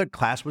 The other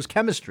class was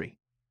chemistry.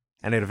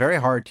 And I had a very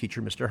hard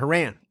teacher, Mr.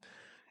 Haran.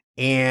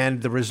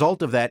 And the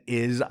result of that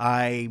is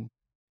I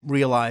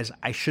realized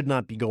I should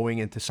not be going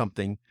into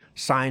something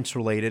science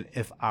related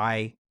if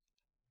I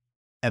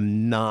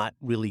am not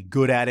really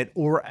good at it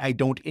or I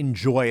don't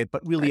enjoy it,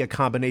 but really a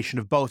combination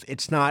of both.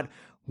 It's not,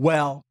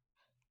 well,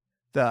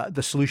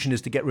 the solution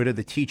is to get rid of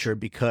the teacher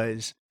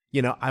because,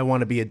 I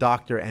want to be a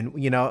doctor and,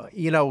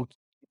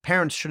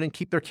 parents shouldn't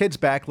keep their kids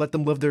back, let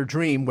them live their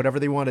dream,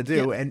 whatever they want to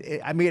do. Yeah.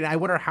 And I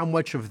wonder how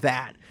much of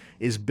that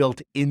is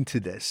built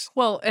into this.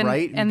 Well,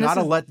 right? You got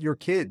to let your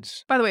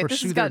kids by the way, pursue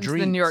this has their gotten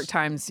dreams. to the New York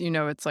Times,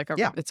 it's like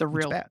it's a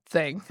real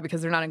thing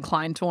because they're not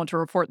inclined to want to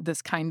report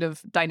this kind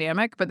of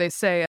dynamic. But they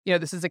say,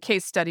 this is a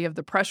case study of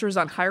the pressures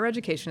on higher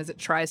education as it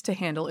tries to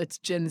handle its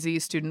Gen Z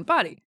student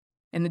body.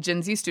 And the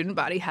Gen Z student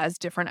body has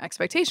different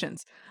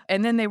expectations.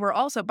 And then they were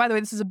also, by the way,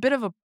 this is a bit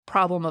of a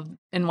problem of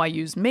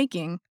NYU's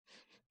making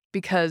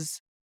because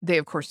they,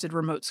 of course, did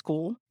remote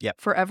school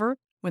forever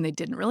when they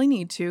didn't really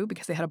need to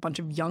because they had a bunch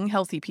of young,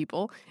 healthy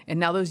people. And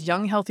now those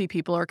young, healthy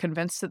people are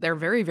convinced that they're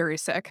very, very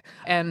sick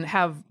and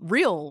have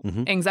real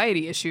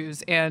anxiety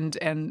issues and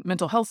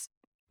mental health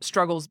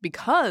struggles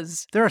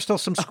because there are still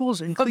some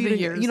schools, including,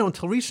 years.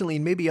 Until recently,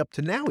 maybe up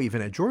to now,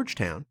 even at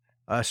Georgetown,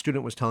 a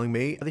student was telling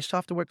me they still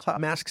have to wear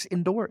masks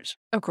indoors.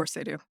 Of course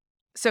they do.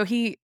 So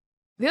the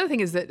other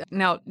thing is that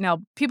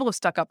now people have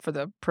stuck up for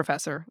the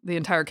professor, the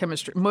entire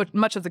chemistry,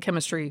 much of the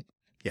chemistry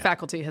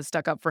faculty has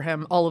stuck up for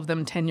him, all of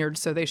them tenured,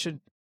 so they should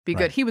be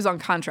good. He was on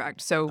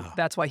contract, so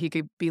that's why he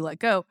could be let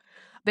go.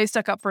 They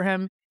stuck up for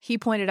him. He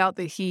pointed out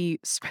that he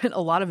spent a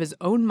lot of his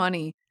own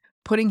money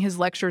putting his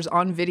lectures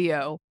on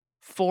video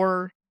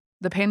for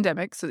the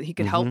pandemic so that he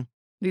could help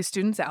these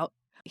students out.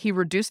 He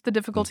reduced the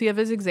difficulty of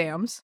his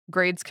exams.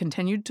 Grades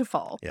continued to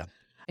fall. Yeah.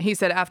 He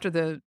said after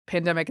the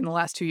pandemic in the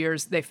last 2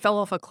 years, they fell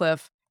off a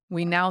cliff.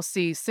 We now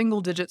see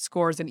single-digit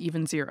scores and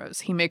even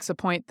zeros. He makes a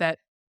point that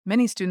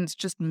many students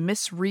just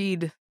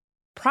misread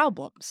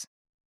problems.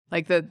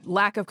 Like the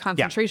lack of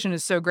concentration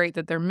is so great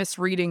that they're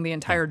misreading the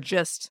entire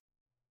gist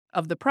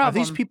of the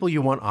problem. Are these people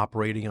you want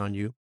operating on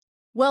you?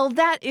 Well,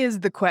 that is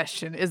the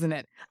question, isn't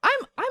it?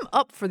 I'm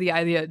up for the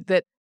idea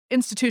that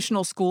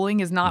institutional schooling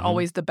is not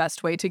always the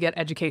best way to get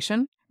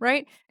education,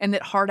 right? And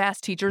that hard-ass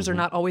teachers are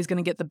not always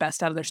going to get the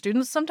best out of their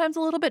students. Sometimes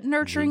a little bit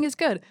nurturing is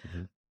good.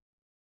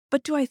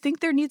 But do I think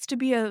there needs to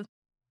be a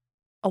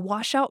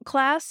washout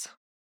class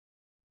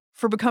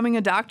for becoming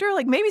a doctor?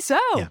 Like maybe so.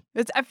 Yeah.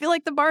 I feel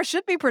like the bar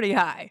should be pretty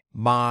high.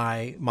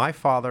 My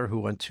father, who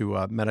went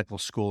to medical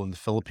school in the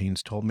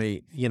Philippines, told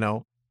me,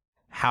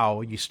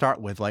 how you start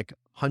with like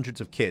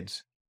hundreds of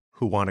kids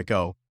who want to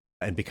go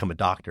and become a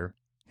doctor.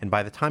 And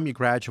by the time you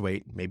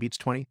graduate, maybe it's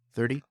 20,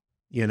 30,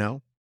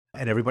 and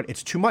everybody,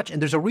 it's too much.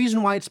 And there's a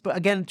reason why it's,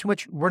 again, too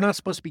much. We're not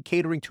supposed to be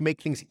catering to make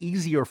things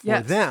easier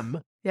for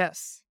them.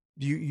 Yes.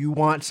 You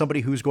want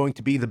somebody who's going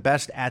to be the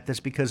best at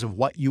this because of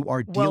what you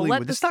are dealing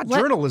with. It's not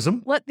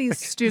journalism. Let these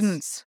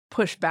students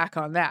push back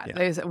on that.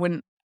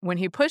 Yeah. When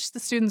he pushed the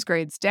students'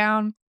 grades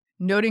down,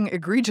 noting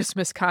egregious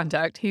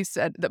misconduct, he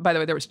said that, by the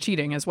way, there was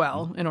cheating as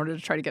well in order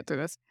to try to get through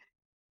this.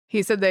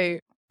 He said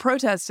they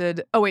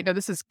protested. Oh, wait, no,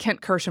 this is Kent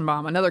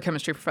Kirschenbaum, another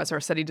chemistry professor,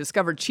 said he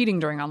discovered cheating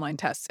during online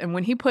tests. And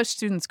when he pushed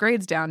students'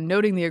 grades down,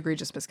 noting the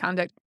egregious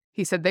misconduct,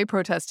 he said they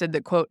protested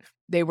that, quote,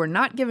 they were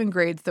not given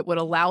grades that would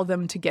allow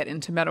them to get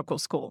into medical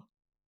school.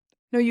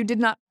 No, you did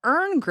not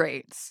earn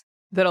grades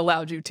that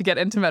allowed you to get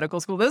into medical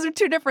school. Those are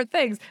two different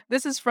things.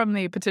 This is from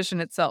the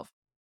petition itself.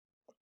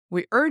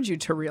 We urge you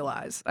to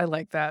realize, I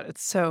like that.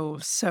 It's so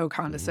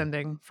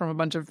condescending from a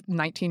bunch of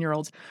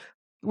 19-year-olds.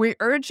 We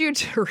urge you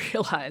to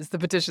realize, the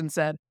petition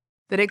said,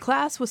 that a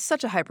class with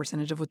such a high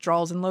percentage of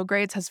withdrawals and low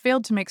grades has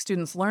failed to make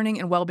students' learning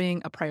and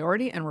well-being a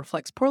priority and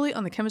reflects poorly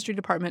on the chemistry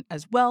department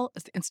as well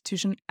as the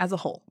institution as a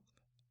whole.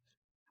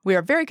 We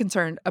are very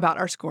concerned about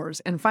our scores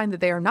and find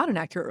that they are not an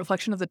accurate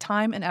reflection of the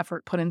time and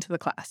effort put into the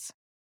class.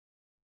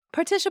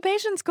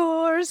 Participation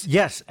scores!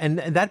 Yes, and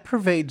that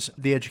pervades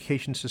the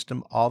education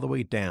system all the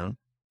way down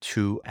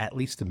to at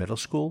least the middle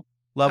school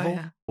level. Oh,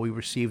 yeah. We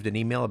received an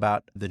email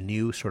about the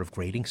new sort of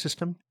grading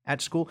system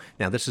at school.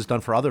 Now, this is done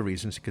for other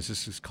reasons because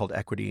this is called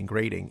equity in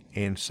grading.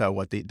 And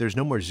so there's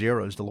no more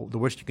zeros. The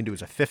worst you can do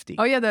is a 50.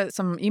 Oh, yeah,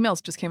 some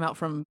emails just came out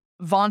from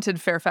vaunted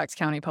Fairfax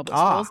County Public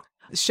Schools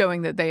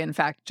showing that they, in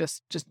fact,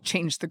 just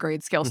changed the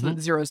grade scale so that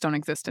zeros don't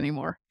exist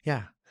anymore.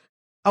 Yeah.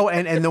 Oh,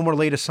 and no more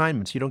late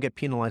assignments. You don't get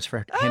penalized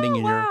for handing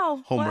in your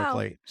homework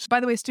late.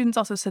 By the way, students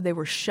also said they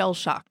were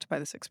shell-shocked by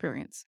this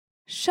experience.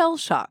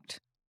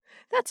 Shell-shocked.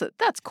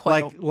 That's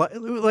quite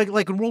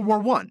like in World War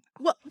I.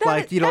 Well,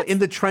 in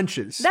the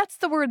trenches. That's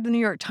the word the New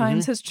York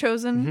Times has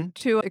chosen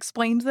to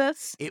explain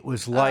this. It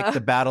was like the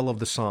Battle of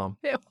the Somme.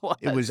 It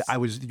was.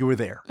 You were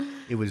there.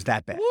 It was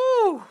that bad.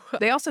 Woo!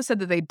 They also said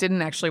that they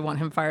didn't actually want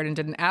him fired and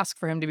didn't ask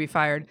for him to be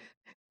fired,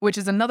 which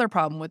is another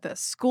problem with this.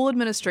 School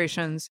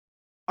administrations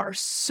are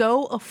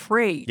so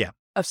afraid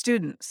of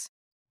students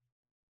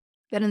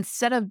that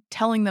instead of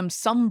telling them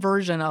some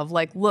version of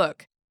like,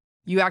 look,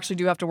 you actually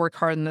do have to work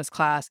hard in this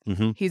class.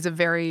 He's a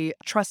very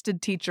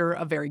trusted teacher,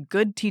 a very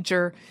good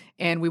teacher,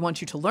 and we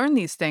want you to learn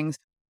these things.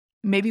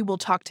 Maybe we'll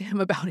talk to him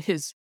about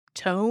his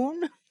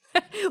tone.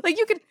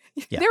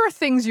 There are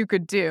things you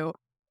could do.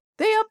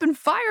 They up and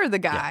fire the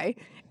guy.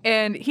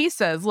 And he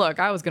says, look,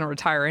 I was going to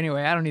retire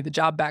anyway. I don't need the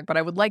job back, but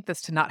I would like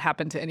this to not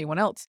happen to anyone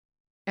else.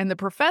 And the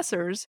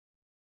professors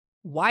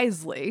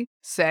wisely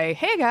say,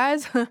 hey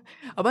guys,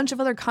 a bunch of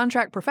other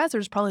contract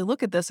professors probably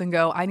look at this and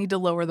go, I need to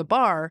lower the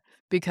bar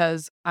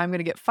because I'm going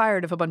to get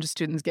fired if a bunch of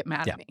students get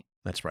mad at me.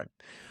 That's right.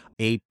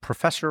 A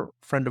professor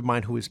friend of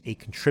mine who is a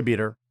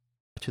contributor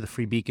to the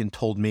Free Beacon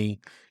told me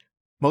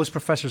most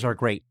professors are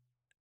great.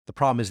 The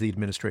problem is the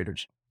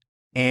administrators.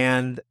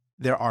 And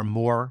there are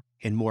more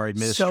and more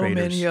administrators. So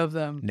many of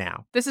them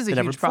now. This is a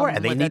huge problem.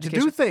 And they need education.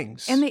 to do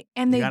things.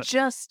 And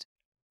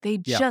they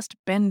just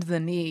bend the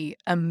knee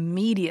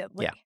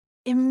immediately. Yeah.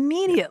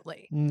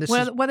 Immediately.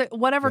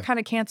 Whatever kind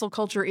of cancel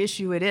culture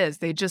issue it is,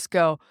 they just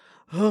go,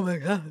 oh my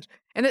gosh.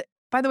 And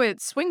by the way, it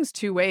swings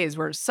two ways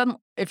where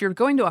if you're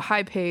going to a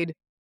high-paid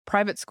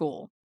private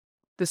school,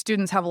 the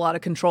students have a lot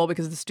of control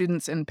because the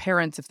students and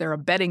parents, if they're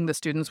abetting the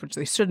students, which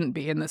they shouldn't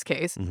be in this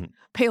case,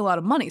 pay a lot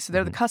of money. So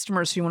they're the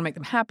customers, so you want to make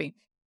them happy.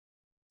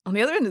 On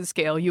the other end of the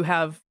scale, you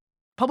have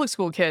public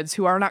school kids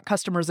who are not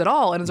customers at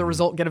all and as a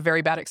result get a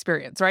very bad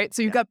experience, right?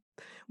 So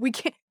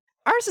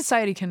our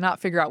society cannot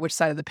figure out which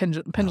side of the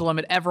pendulum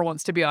it ever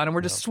wants to be on, and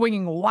we're just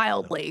swinging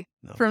wildly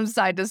from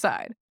side to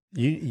side.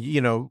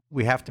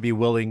 We have to be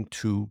willing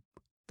to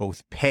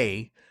both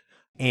pay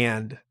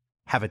and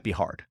have it be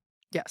hard.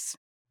 Yes.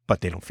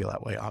 But they don't feel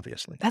that way,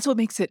 obviously. That's what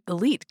makes it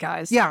elite,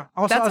 guys. Yeah.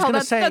 Also, that's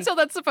how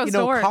that's supposed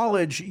to work.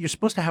 College, you're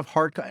supposed to have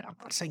hard. I'm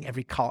not saying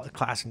every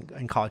class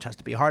in college has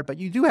to be hard, but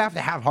you do have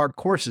to have hard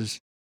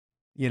courses.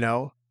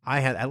 I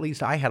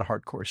had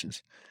hard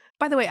courses.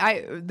 By the way,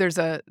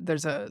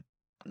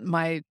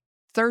 my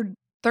third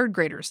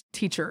graders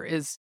teacher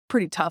is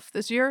pretty tough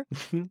this year,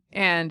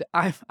 and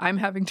I'm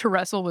having to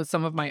wrestle with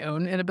some of my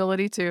own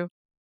inability to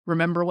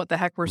remember what the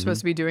heck we're supposed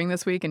to be doing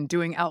this week and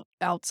doing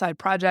outside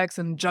projects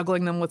and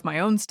juggling them with my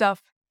own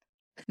stuff.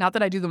 Not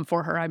that I do them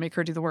for her; I make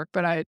her do the work.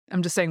 But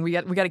I'm just saying we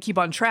got to keep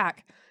on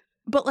track.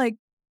 But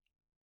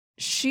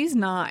she's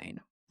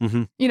 9.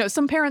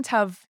 Some parents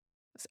have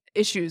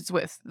issues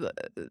with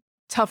the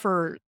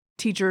tougher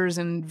teachers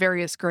in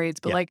various grades,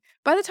 but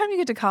by the time you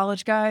get to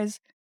college, guys,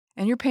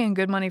 and you're paying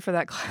good money for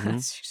that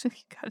class, you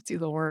got to do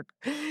the work.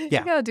 You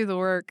got to do the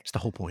work. It's the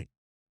whole point.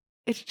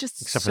 It's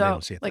just except for they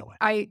don't see it that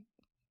way.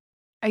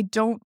 I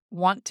don't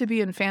want to be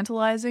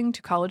infantilizing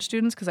to college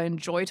students because I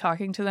enjoy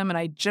talking to them and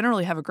I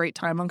generally have a great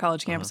time on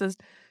college campuses.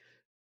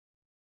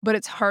 But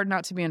it's hard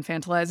not to be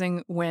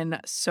infantilizing when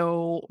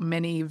so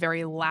many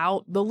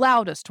the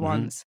loudest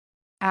ones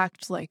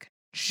act like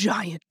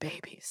giant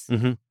babies.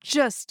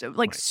 Just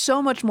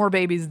so much more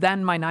babies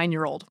than my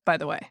 9-year-old, by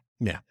the way.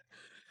 Yeah.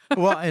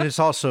 Well, and it's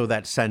also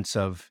that sense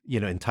of,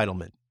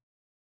 entitlement.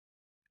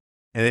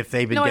 And if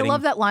they've been getting I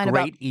love that line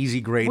great,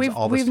 easy grades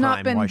all this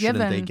time, why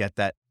shouldn't they get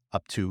that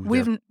up to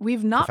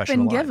We've not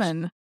been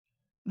given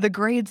the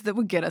grades that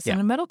would get us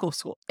into medical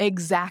school.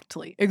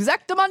 Exactly.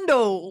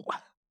 Exactamundo.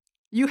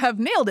 You have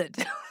nailed it.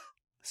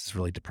 This is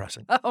really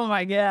depressing. Oh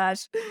my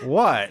gosh.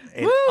 What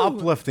an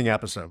uplifting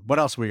episode. What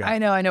else we got? I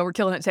know. We're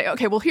killing it today.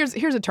 Okay, well, here's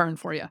a turn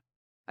for you.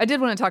 I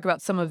did want to talk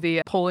about some of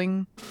the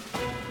polling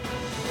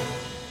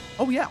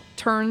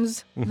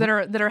turns that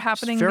are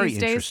happening it's very these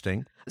days.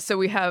 Interesting. So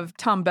we have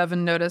Tom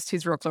Bevan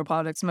he's Real Clear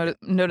Politics,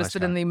 noticed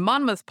that in the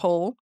Monmouth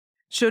poll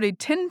showed a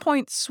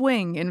 10-point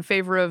swing in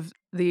favor of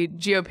the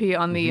GOP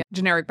on the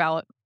generic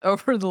ballot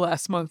over the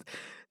last month.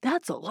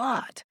 That's a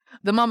lot.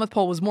 The Monmouth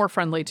poll was more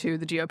friendly to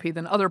the GOP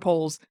than other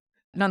polls.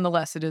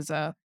 Nonetheless, it is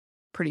a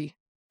pretty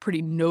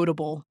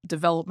notable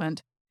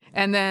development.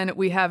 And then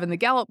we have in the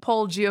Gallup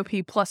poll,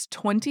 GOP plus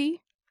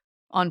 20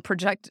 on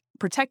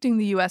protecting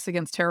the U.S.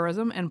 against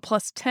terrorism and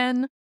plus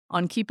 10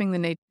 on keeping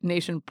the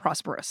nation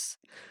prosperous.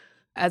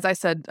 As I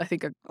said, I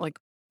think like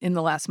in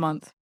the last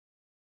month,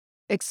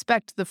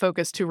 expect the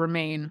focus to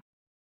remain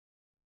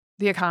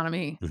the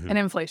economy and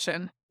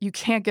inflation. You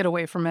can't get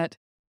away from it.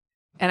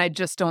 And I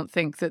just don't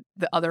think that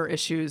the other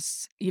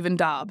issues, even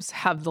Dobbs,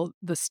 have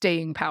the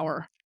staying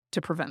power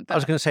to prevent that. I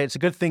was going to say, it's a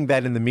good thing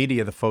that in the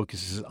media, the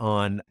focus is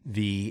on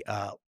the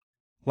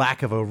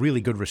lack of a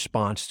really good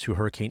response to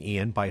Hurricane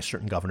Ian by a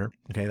certain governor.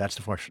 Okay, that's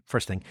the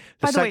first thing.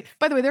 By the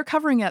way, they're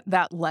covering it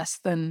that less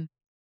than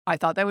I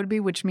thought that would be,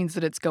 which means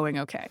that it's going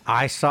okay.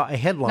 I saw a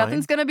headline.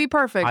 Nothing's going to be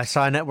perfect. I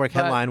saw a network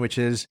headline, which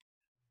is,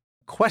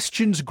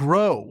 questions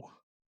grow.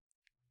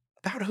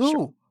 About who?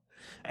 Sure.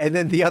 And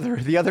then the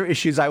other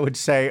issues I would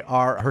say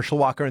are Herschel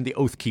Walker and the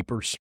Oath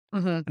Keepers.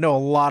 I know a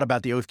lot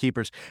about the Oath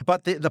Keepers,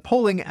 but the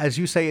polling, as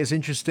you say, is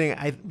interesting.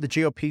 The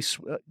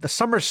GOP, the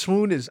summer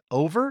swoon is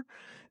over.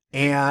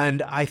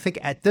 And I think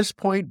at this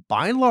point,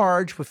 by and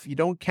large, if you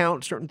don't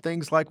count certain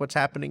things like what's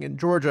happening in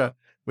Georgia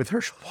with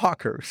Herschel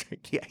Walker,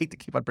 I hate to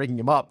keep on bringing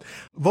him up,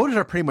 voters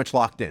are pretty much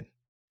locked in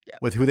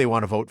with who they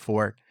want to vote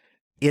for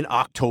in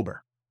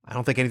October. I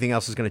don't think anything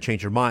else is going to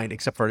change their mind,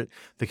 except for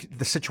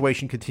the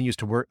situation continues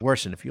to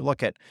worsen. If you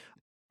look at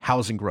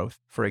housing growth,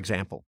 for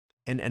example,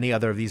 and any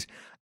other of these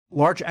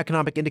large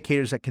economic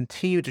indicators that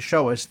continue to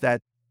show us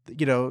that,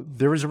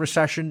 there is a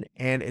recession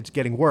and it's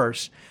getting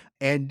worse.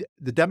 And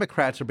the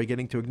Democrats are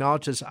beginning to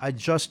acknowledge this. I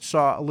just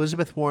saw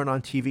Elizabeth Warren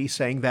on TV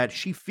saying that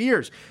she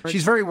fears,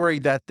 she's very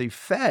worried that the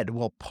Fed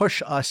will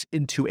push us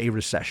into a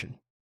recession.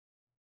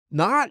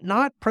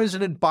 Not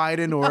President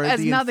Biden or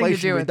the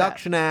Inflation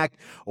Reduction Act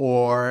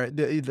or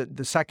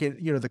the second,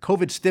 the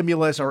COVID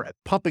stimulus or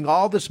pumping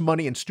all this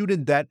money in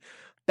student debt.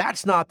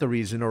 That's not the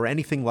reason or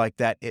anything like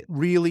that. It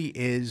really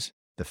is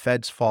the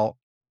Fed's fault.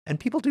 And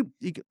people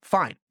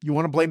fine. You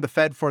want to blame the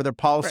Fed for their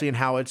policy and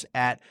how it's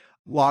at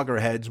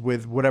loggerheads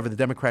with whatever the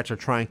Democrats are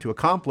trying to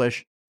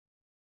accomplish.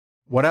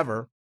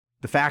 Whatever.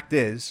 The fact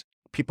is,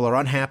 people are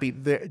unhappy.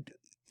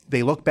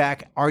 They look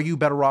back, are you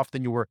better off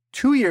than you were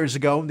 2 years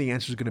ago? And the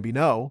answer is going to be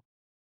no.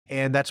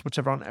 And that's what's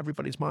on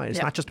everybody's mind.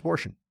 It's not just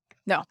abortion.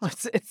 No,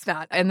 it's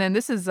not. And then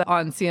this is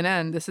on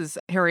CNN. This is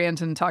Harry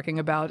Enton talking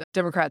about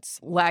Democrats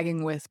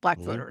lagging with black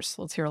voters.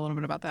 Let's hear a little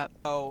bit about that.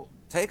 So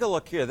take a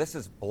look here. This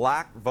is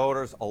black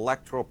voters'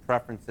 electoral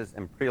preferences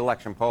and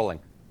pre-election polling.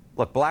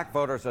 Look, black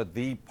voters are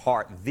the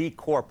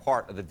core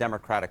part of the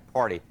Democratic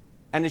Party.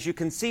 And as you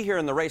can see here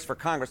in the race for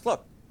Congress,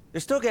 look,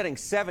 they're still getting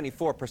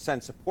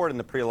 74% support in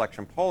the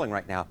pre-election polling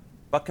right now.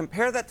 But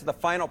compare that to the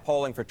final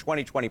polling for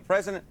 2020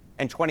 president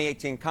and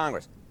 2018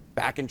 Congress.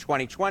 Back in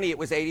 2020, it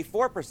was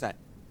 84%,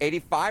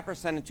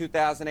 85% in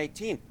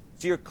 2018.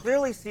 So you're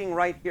clearly seeing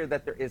right here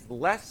that there is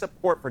less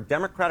support for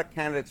Democratic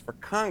candidates for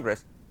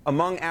Congress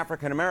among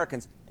African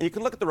Americans. And you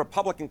can look at the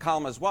Republican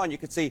column as well, and you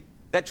can see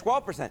that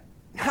 12%,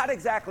 not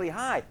exactly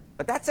high,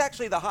 but that's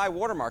actually the high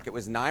watermark. It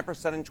was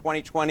 9% in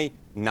 2020,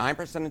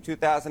 9% in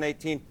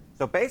 2018.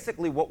 So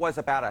basically what was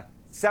about a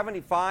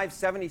 75,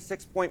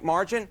 76-point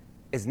margin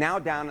is now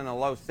down in the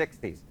low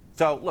 60s.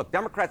 So look,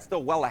 Democrats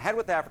still well ahead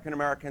with African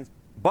Americans,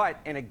 but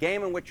in a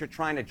game in which you're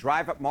trying to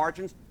drive up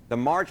margins, the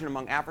margin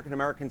among African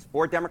Americans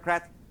for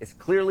Democrats is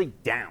clearly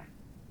down.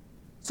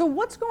 So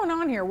what's going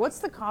on here? What's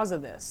the cause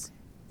of this?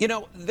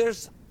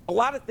 There's a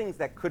lot of things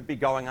that could be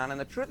going on. And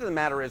the truth of the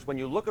matter is, when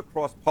you look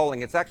across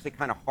polling, it's actually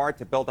kind of hard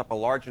to build up a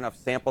large enough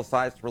sample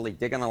size to really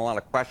dig in on a lot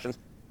of questions.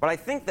 But I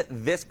think that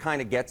this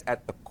kind of gets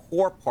at the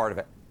core part of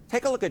it.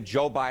 Take a look at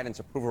Joe Biden's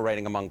approval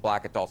rating among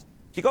black adults.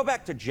 If you go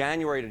back to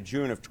January to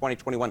June of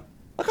 2021,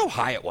 look how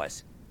high it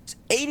was. It's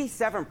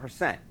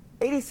 87%.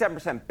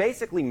 87%,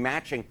 basically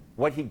matching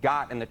what he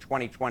got in the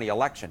 2020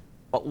 election.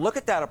 But look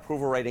at that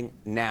approval rating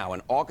now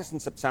in August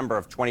and September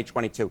of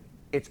 2022.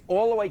 It's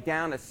all the way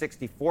down to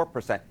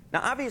 64%. Now,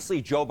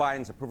 obviously, Joe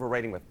Biden's approval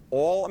rating with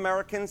all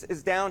Americans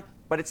is down,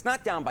 but it's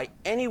not down by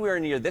anywhere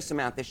near this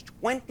amount. This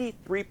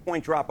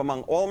 23-point drop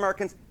among all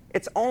Americans,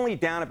 it's only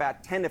down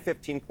about 10 to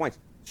 15 points.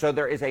 So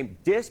there is a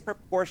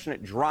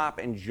disproportionate drop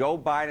in Joe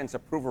Biden's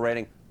approval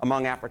rating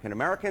among African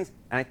Americans,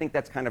 and I think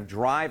that's kind of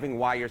driving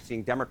why you're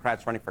seeing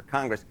Democrats running for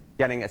Congress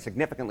getting a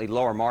significantly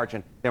lower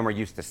margin than we're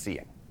used to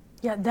seeing.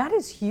 Yeah, that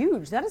is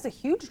huge. That is a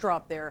huge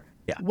drop there.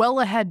 Yeah. Well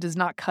ahead does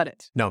not cut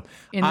it. No.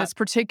 In this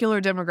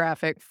particular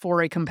demographic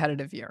for a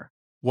competitive year.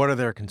 What are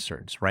their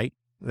concerns, right?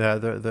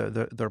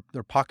 Their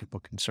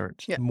pocketbook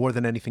concerns more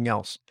than anything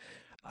else.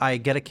 I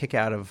get a kick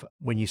out of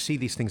when you see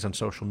these things on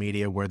social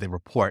media where they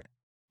report,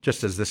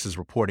 just as this is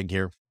reporting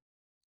here,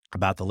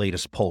 about the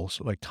latest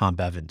polls, like Tom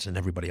Bevan's and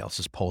everybody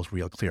else's polls,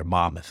 Real Clear,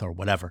 Monmouth, or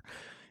whatever.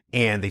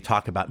 And they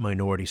talk about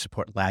minority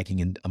support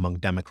lagging among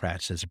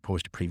Democrats as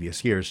opposed to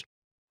previous years.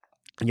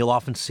 And you'll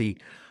often see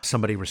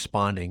somebody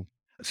responding,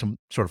 some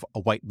sort of a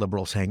white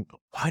liberal saying,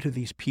 why do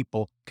these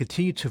people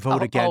continue to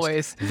vote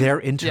against their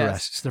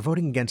interests? Yes. They're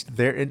voting against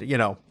their,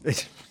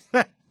 it's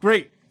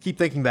great. Keep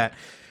thinking that.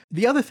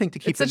 The other thing to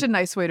keep It's such a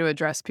nice way to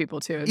address people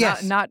too.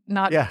 Yes. Not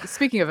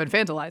speaking of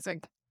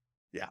infantilizing.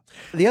 Yeah.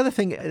 The other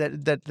thing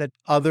that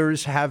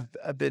others have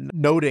been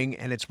noting,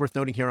 and it's worth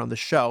noting here on the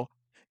show,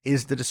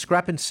 is the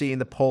discrepancy in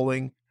the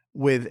polling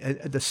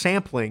with the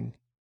sampling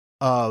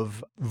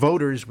of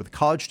voters with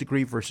college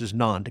degree versus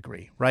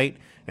non-degree, right?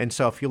 And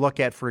so if you look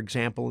at, for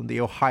example, in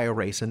the Ohio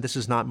race, and this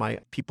is not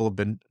people have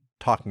been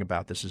talking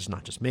about, this is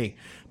not just me,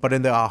 but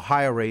in the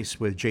Ohio race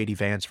with J.D.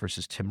 Vance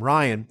versus Tim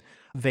Ryan,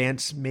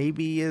 Vance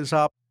maybe is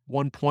up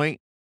 1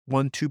 point,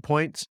 2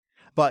 points,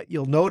 but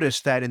you'll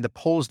notice that in the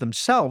polls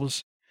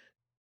themselves,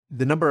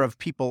 the number of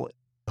people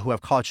who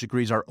have college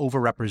degrees are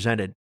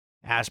overrepresented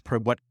as per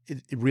what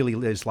it really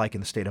is like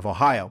in the state of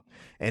Ohio.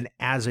 And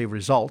as a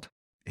result,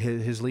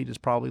 his lead is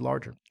probably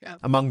larger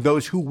among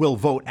those who will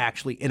vote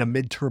actually in a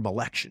midterm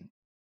election,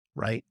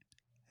 right?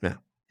 Yeah.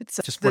 It's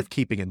just worth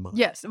keeping in mind.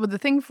 Yes. Well, the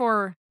thing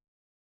for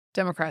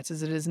Democrats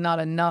is it is not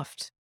enough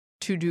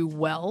to do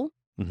well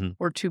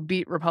or to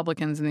beat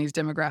Republicans in these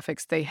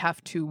demographics. They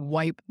have to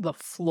wipe the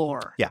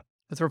floor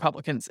with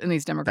Republicans in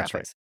these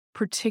demographics,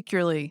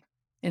 particularly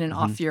in an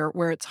off year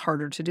where it's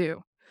harder to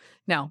do.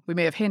 Now, we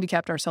may have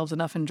handicapped ourselves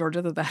enough in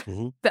Georgia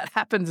that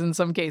happens in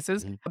some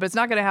cases, but it's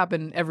not going to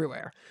happen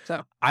everywhere.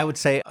 So I would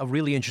say a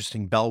really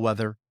interesting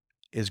bellwether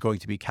is going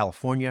to be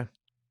California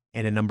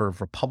and a number of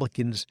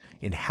Republicans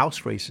in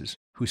House races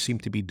who seem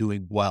to be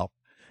doing well,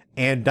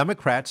 and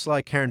Democrats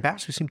like Karen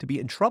Bass who seem to be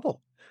in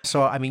trouble.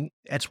 So, I mean,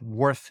 it's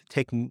worth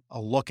taking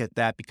a look at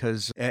that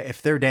because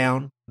if they're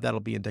down, that'll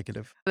be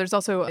indicative. There's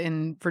also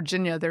in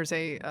Virginia, there's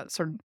a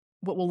sort of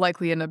what will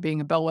likely end up being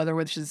a bellwether,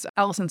 which is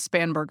Allison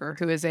Spanberger,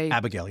 who is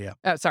Abigail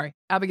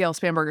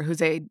Spanberger,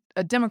 who's a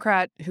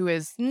Democrat who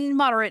is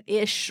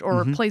moderate-ish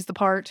or plays the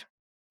part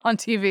on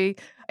TV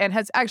and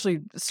has actually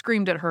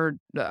screamed at her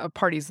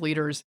party's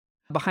leaders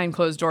behind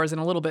closed doors and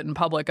a little bit in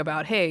public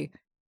about, hey,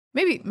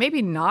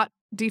 maybe not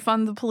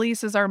defund the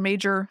police is our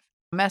major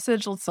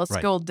message. Let's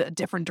go a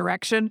different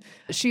direction.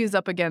 She is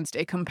up against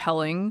a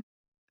compelling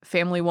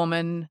family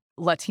woman,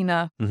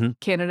 Latina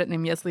candidate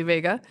named Yesli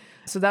Vega.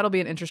 So that'll be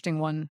an interesting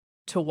one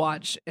to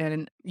watch.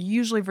 And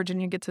usually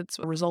Virginia gets its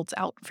results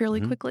out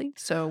fairly quickly.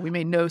 So we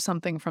may know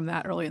something from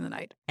that early in the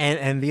night.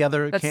 And the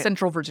other... That's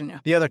Central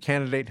Virginia. The other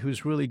candidate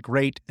who's really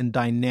great and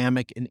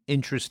dynamic and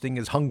interesting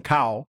is Hung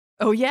Cao.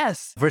 Oh,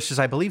 yes. Versus,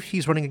 I believe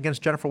he's running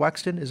against Jennifer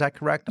Wexton. Is that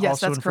correct? Yes,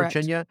 also that's in correct.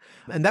 Virginia.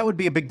 And that would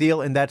be a big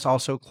deal. And that's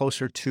also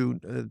closer to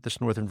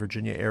this Northern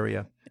Virginia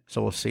area.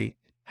 So we'll see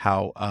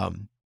how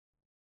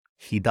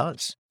he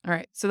does. All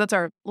right. So that's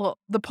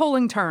the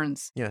polling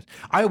turns. Yes.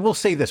 I will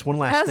say this one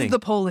last thing. As the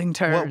polling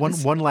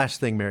turns. One last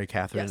thing, Mary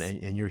Catherine, Yes.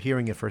 and you're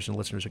hearing it first and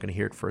listeners are going to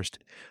hear it first.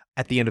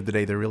 At the end of the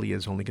day, there really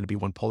is only going to be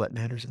one poll that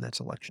matters, and that's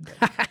Election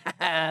Day.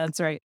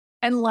 That's right.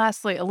 And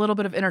lastly, a little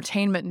bit of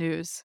entertainment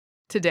news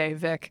today,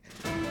 Vic,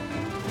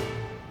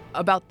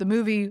 about the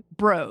movie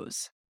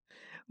Bros,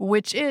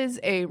 which is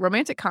a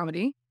romantic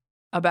comedy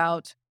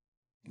about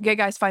gay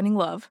guys finding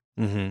love.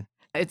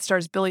 It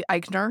stars Billy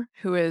Eichner,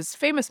 who is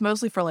famous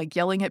mostly for like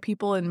yelling at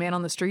people in Man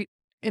on the Street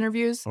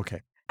interviews.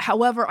 Okay.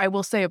 However, I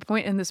will say a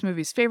point in this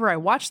movie's favor. I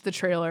watched the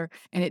trailer,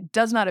 and it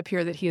does not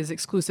appear that he is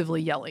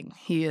exclusively yelling.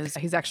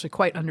 He's actually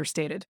quite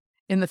understated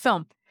in the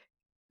film.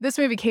 This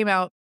movie came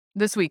out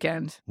this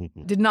weekend,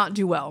 did not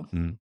do well.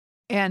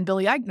 And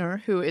Billy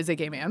Eichner, who is a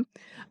gay man,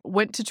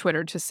 went to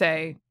Twitter to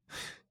say,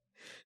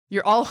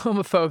 "You're all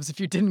homophobes if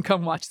you didn't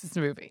come watch this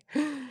movie."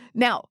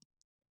 Now,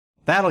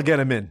 that'll get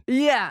him in.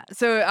 Yeah.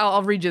 So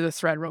I'll read you this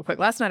thread real quick.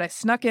 Last night I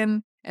snuck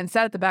in and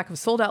sat at the back of a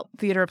sold-out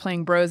theater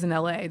playing Bros in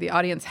LA. The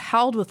audience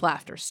howled with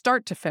laughter,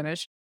 start to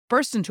finish,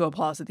 burst into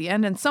applause at the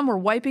end, and some were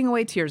wiping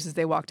away tears as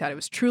they walked out. It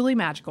was truly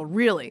magical.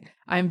 Really,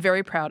 I am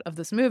very proud of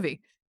this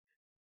movie.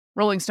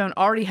 Rolling Stone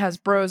already has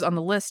Bros on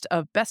the list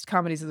of best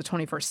comedies of the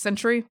 21st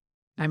century.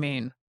 I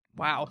mean,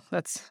 wow,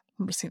 that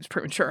seems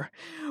premature.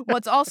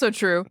 What's also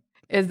true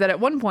is that at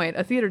one point,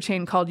 a theater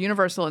chain called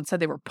Universal and said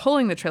they were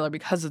pulling the trailer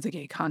because of the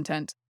gay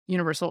content.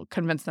 Universal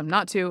convinced them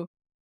not to,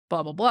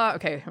 blah, blah, blah.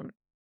 Okay,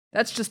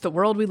 that's just the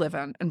world we live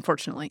in,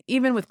 unfortunately.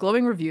 Even with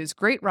glowing reviews,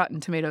 great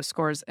Rotten Tomatoes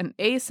scores, an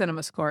A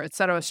Cinema score,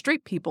 etc.,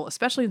 straight people,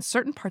 especially in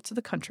certain parts of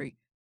the country,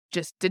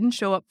 just didn't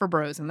show up for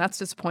Bros, and that's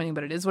disappointing,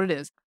 but it is what it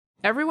is.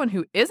 Everyone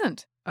who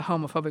isn't a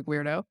homophobic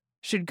weirdo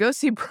should go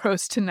see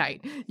Bros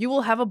tonight. You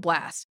will have a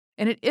blast.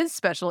 And it is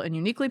special and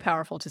uniquely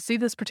powerful to see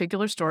this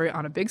particular story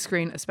on a big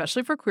screen,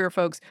 especially for queer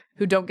folks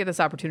who don't get this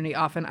opportunity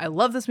often. I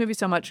love this movie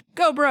so much.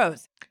 Go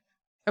Bros!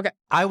 Okay.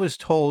 I was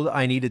told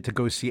I needed to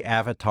go see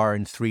Avatar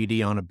in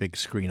 3D on a big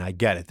screen. I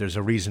get it. There's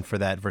a reason for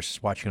that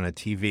versus watching on a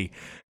TV.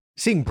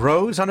 Seeing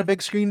Bros on a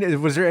big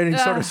screen, was there any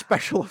sort of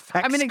special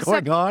effects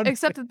going on?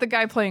 Except that the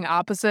guy playing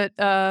opposite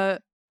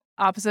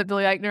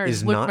Billy Eichner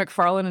is Luke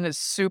McFarlane and is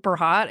super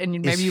hot. And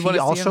maybe you want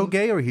to see him. Is he also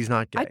gay or he's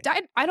not gay?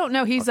 I don't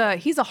know. He's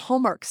a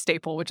Hallmark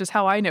staple, which is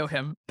how I know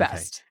him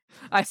best.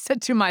 Okay. I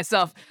said to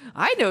myself,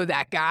 I know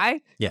that guy.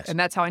 Yes. And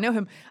that's how I know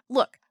him.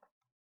 Look.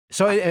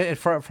 So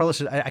for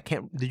listeners, I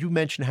can't. Did you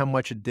mention how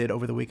much it did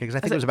over the weekend? Because I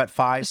think it was about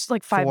 5. It's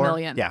like 5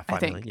 million. Yeah, 5 I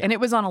think. million. Yeah. And it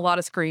was on a lot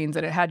of screens,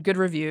 and it had good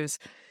reviews.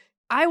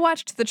 I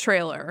watched the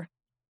trailer.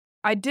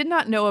 I did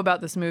not know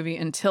about this movie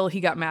until he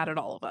got mad at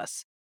all of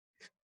us.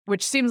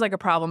 which seems like a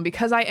problem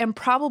because I am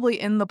probably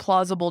in the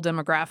plausible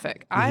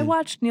demographic. I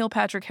watched Neil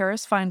Patrick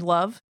Harris find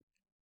love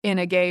in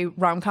a gay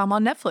rom-com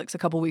on Netflix a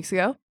couple weeks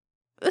ago.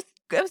 It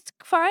was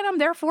fine. I'm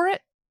there for it.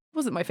 It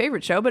wasn't my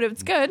favorite show, but it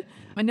was good.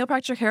 And Neil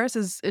Patrick Harris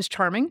is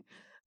charming.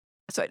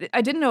 So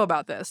I didn't know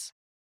about this.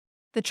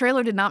 The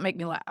trailer did not make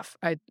me laugh,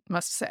 I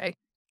must say.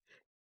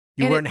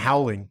 You And weren't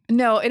howling.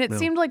 No, and it No.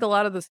 seemed like a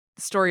lot of the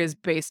story is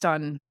based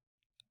on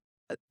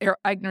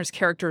Eichner's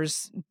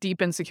character's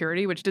deep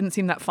insecurity, which didn't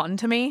seem that fun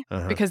to me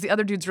because the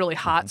other dude's really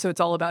hot. So it's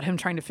all about him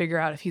trying to figure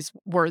out if he's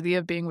worthy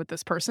of being with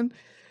this person.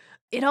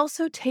 It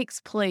also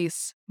takes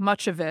place,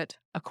 much of it,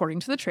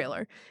 according to the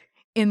trailer,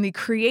 in the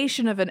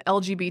creation of an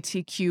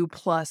LGBTQ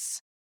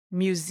plus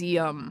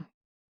museum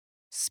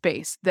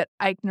space that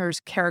Eichner's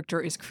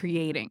character is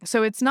creating.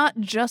 So it's not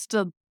just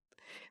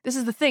this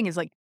is the thing, is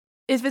like,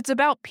 if it's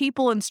about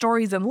people and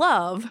stories and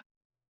love,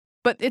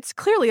 but it's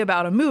clearly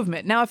about a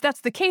movement. Now, if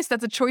that's the case,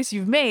 that's a choice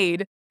you've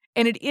made,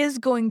 and it is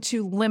going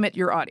to limit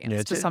your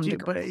audience to some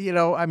degree. But, you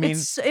know, I mean...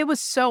 It was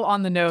so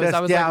on the nose.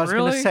 I was I like, was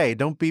really? going to say,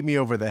 don't beat me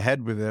over the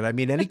head with it. I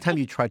mean, anytime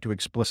you try to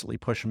explicitly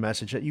push a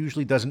message, it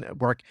usually doesn't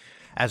work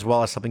as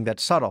well as something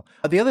that's subtle.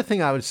 The other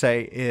thing I would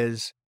say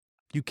is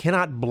you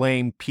cannot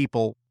blame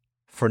people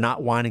for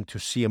not wanting to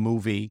see a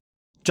movie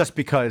just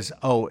because,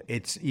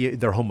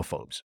 they're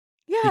homophobes.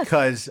 Yes.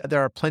 Because there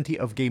are plenty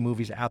of gay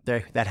movies out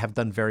there that have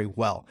done very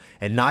well.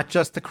 And not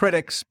just the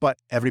critics, but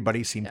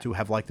everybody seemed to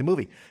have liked the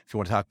movie. If you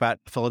want to talk about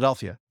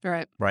Philadelphia,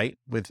 right?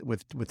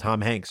 With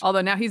Tom Hanks. Although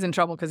now he's in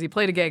trouble because he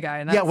played a gay guy.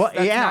 And now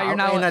you're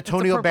not, and it's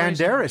Antonio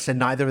appropriation. Banderas, and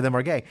neither of them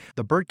are gay.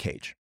 The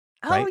Birdcage.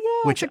 Oh, right?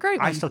 yeah, Which it's a great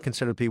one. I still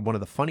consider to be one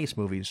of the funniest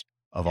movies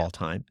of all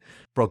time.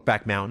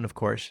 Brokeback Mountain, of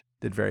course,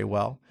 did very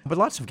well. But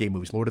lots of gay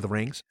movies, Lord of the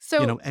Rings.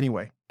 So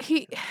anyway.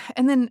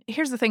 And then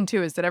here's the thing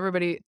too, is that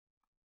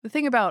the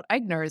thing about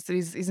Eichner is that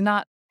he's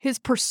not, his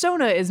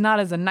persona is not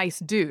as a nice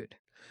dude.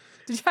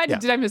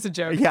 Did I miss a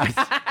joke? Yeah,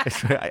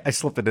 I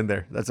slipped it in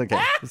there. That's okay.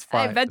 It's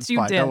fine. I bet It's you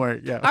fine. did. Don't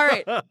worry. Yeah. All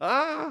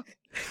right.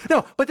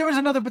 No, but there's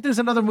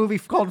another movie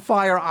called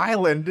Fire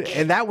Island,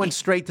 and that went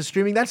straight to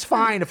streaming. That's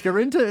fine if you're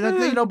into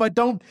it, but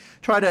don't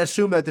try to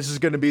assume that this is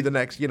going to be the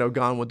next,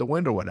 Gone with the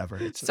Wind or whatever.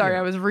 Sorry,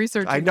 I was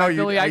researching I know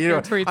Billy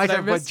Eichner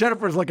tweets. But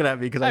Jennifer's looking at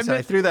me because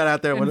I threw that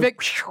out there. And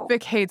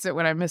Vic hates it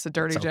when I miss a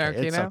dirty joke.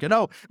 It's okay.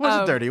 No, it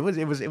wasn't dirty. It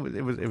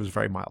was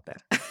very mild.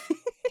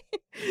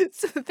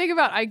 So the thing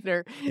about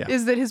Eichner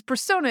is that his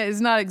persona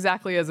is not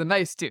exactly as a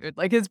nice dude.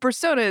 Like his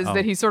persona is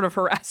that he sort of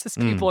harasses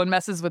people and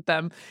messes with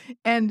them.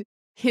 And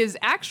his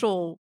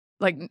actual,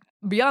 like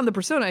beyond the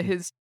persona,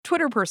 his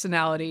Twitter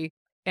personality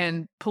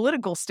and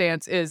political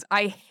stance is,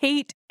 I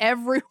hate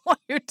everyone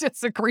who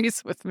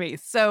disagrees with me.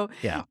 So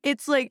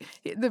it's like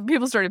the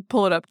people started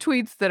pulling up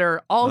tweets that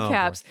are all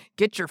caps,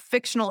 get your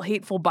fictional,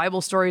 hateful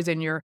Bible stories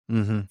and your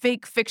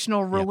fake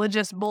fictional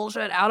religious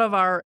bullshit out of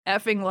our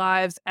effing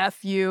lives.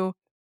 F you.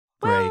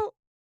 Well, Great.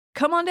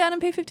 Come on down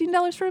and pay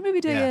 $15 for a movie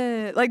ticket.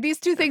 Yeah. Like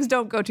these two things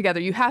don't go together.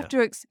 You have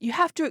to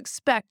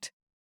expect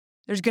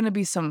there's going to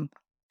be some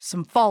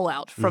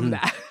fallout from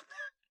that,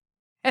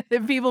 and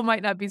then people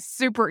might not be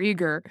super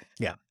eager.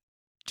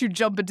 To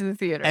jump into the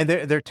theater. And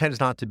there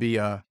tends not to be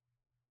a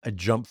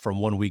jump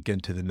from one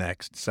weekend to the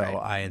next. So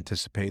I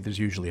anticipate there's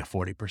usually a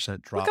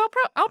 40% drop. Look,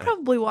 I'll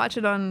probably watch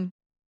it on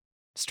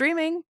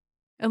streaming.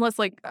 Unless,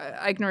 like,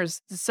 Eichner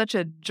is such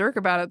a jerk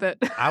about it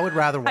that I would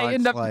rather watch. I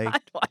end up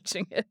not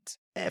watching it.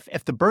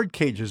 If the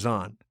Birdcage is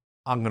on,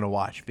 I'm going to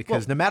watch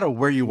because no matter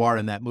where you are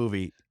in that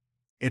movie,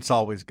 it's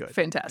always good.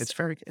 Fantastic. It's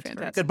very fantastic.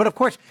 Very good. But of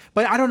course,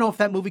 I don't know if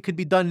that movie could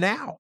be done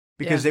now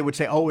because they would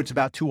say, "Oh, it's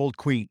about two old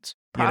queens."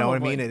 Probably. You know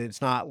what I mean? And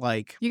it's not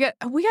like we got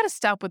to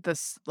stop with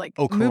this. Like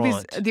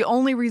movies. The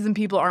only reason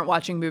people aren't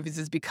watching movies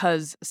is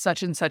because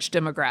such and such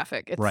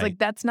demographic. It's like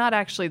that's not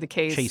actually the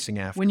case. Chasing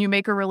after. When you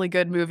make a really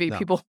good movie,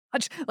 people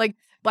watch. Like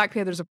Black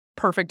Panther's a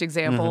perfect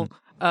example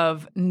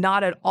of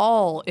not at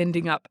all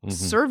ending up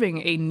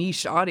serving a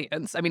niche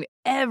audience. I mean,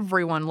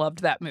 everyone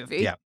loved that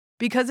movie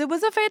because it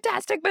was a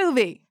fantastic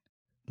movie.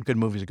 A good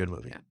movie's a good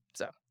movie. Yeah.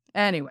 So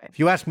anyway, if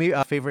you ask me,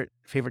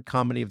 favorite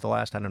comedy of the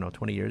last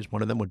 20 years,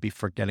 one of them would be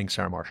Forgetting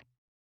Sarah Marshall.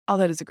 Oh,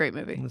 that is a great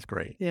movie. That's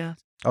great. Yeah.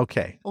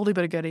 Okay. Oldie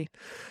but a goodie.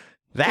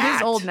 It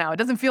is old now. It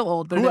doesn't feel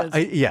old, but it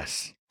is.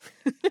 Yes.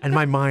 And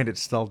my mind,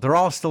 they're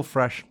all still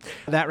fresh.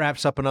 That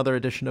wraps up another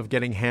edition of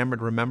Getting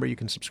Hammered. Remember, you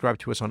can subscribe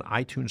to us on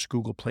iTunes,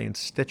 Google Play, and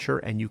Stitcher,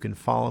 and you can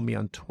follow me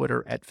on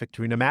Twitter at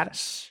Victorina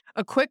Mattis.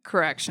 A quick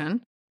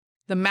correction.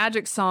 The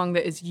magic song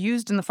that is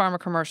used in the pharma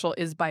commercial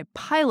is by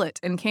Pilot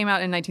and came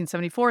out in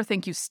 1974.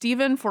 Thank you,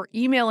 Stephen, for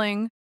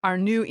emailing our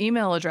new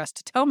email address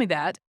to tell me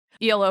that.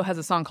 ELO has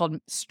a song called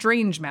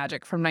Strange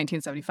Magic from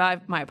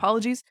 1975. My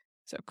apologies.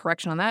 So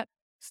correction on that.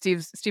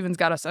 Stephen's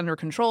got us under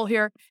control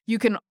here. You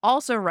can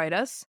also write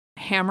us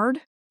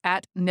hammered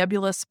at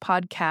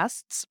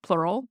nebulouspodcasts,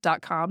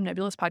 plural.com,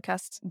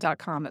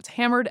 nebulouspodcasts.com. That's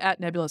hammered at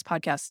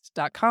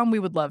nebulouspodcasts.com. We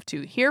would love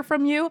to hear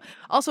from you.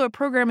 Also, a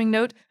programming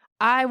note,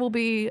 I will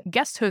be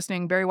guest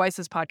hosting Barry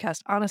Weiss's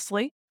podcast,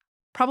 Honestly,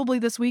 probably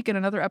this week in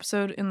another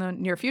episode in the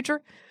near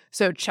future.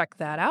 So check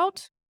that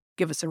out.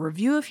 Give us a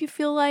review if you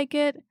feel like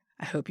it.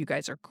 I hope you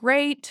guys are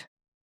great.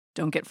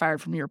 Don't get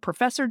fired from your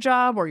professor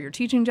job or your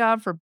teaching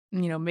job for,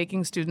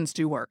 making students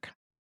do work.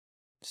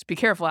 Just be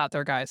careful out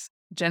there, guys.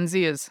 Gen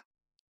Z is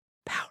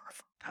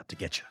powerful. Out to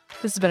get you.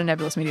 This has been a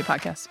Nebulous Media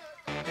podcast.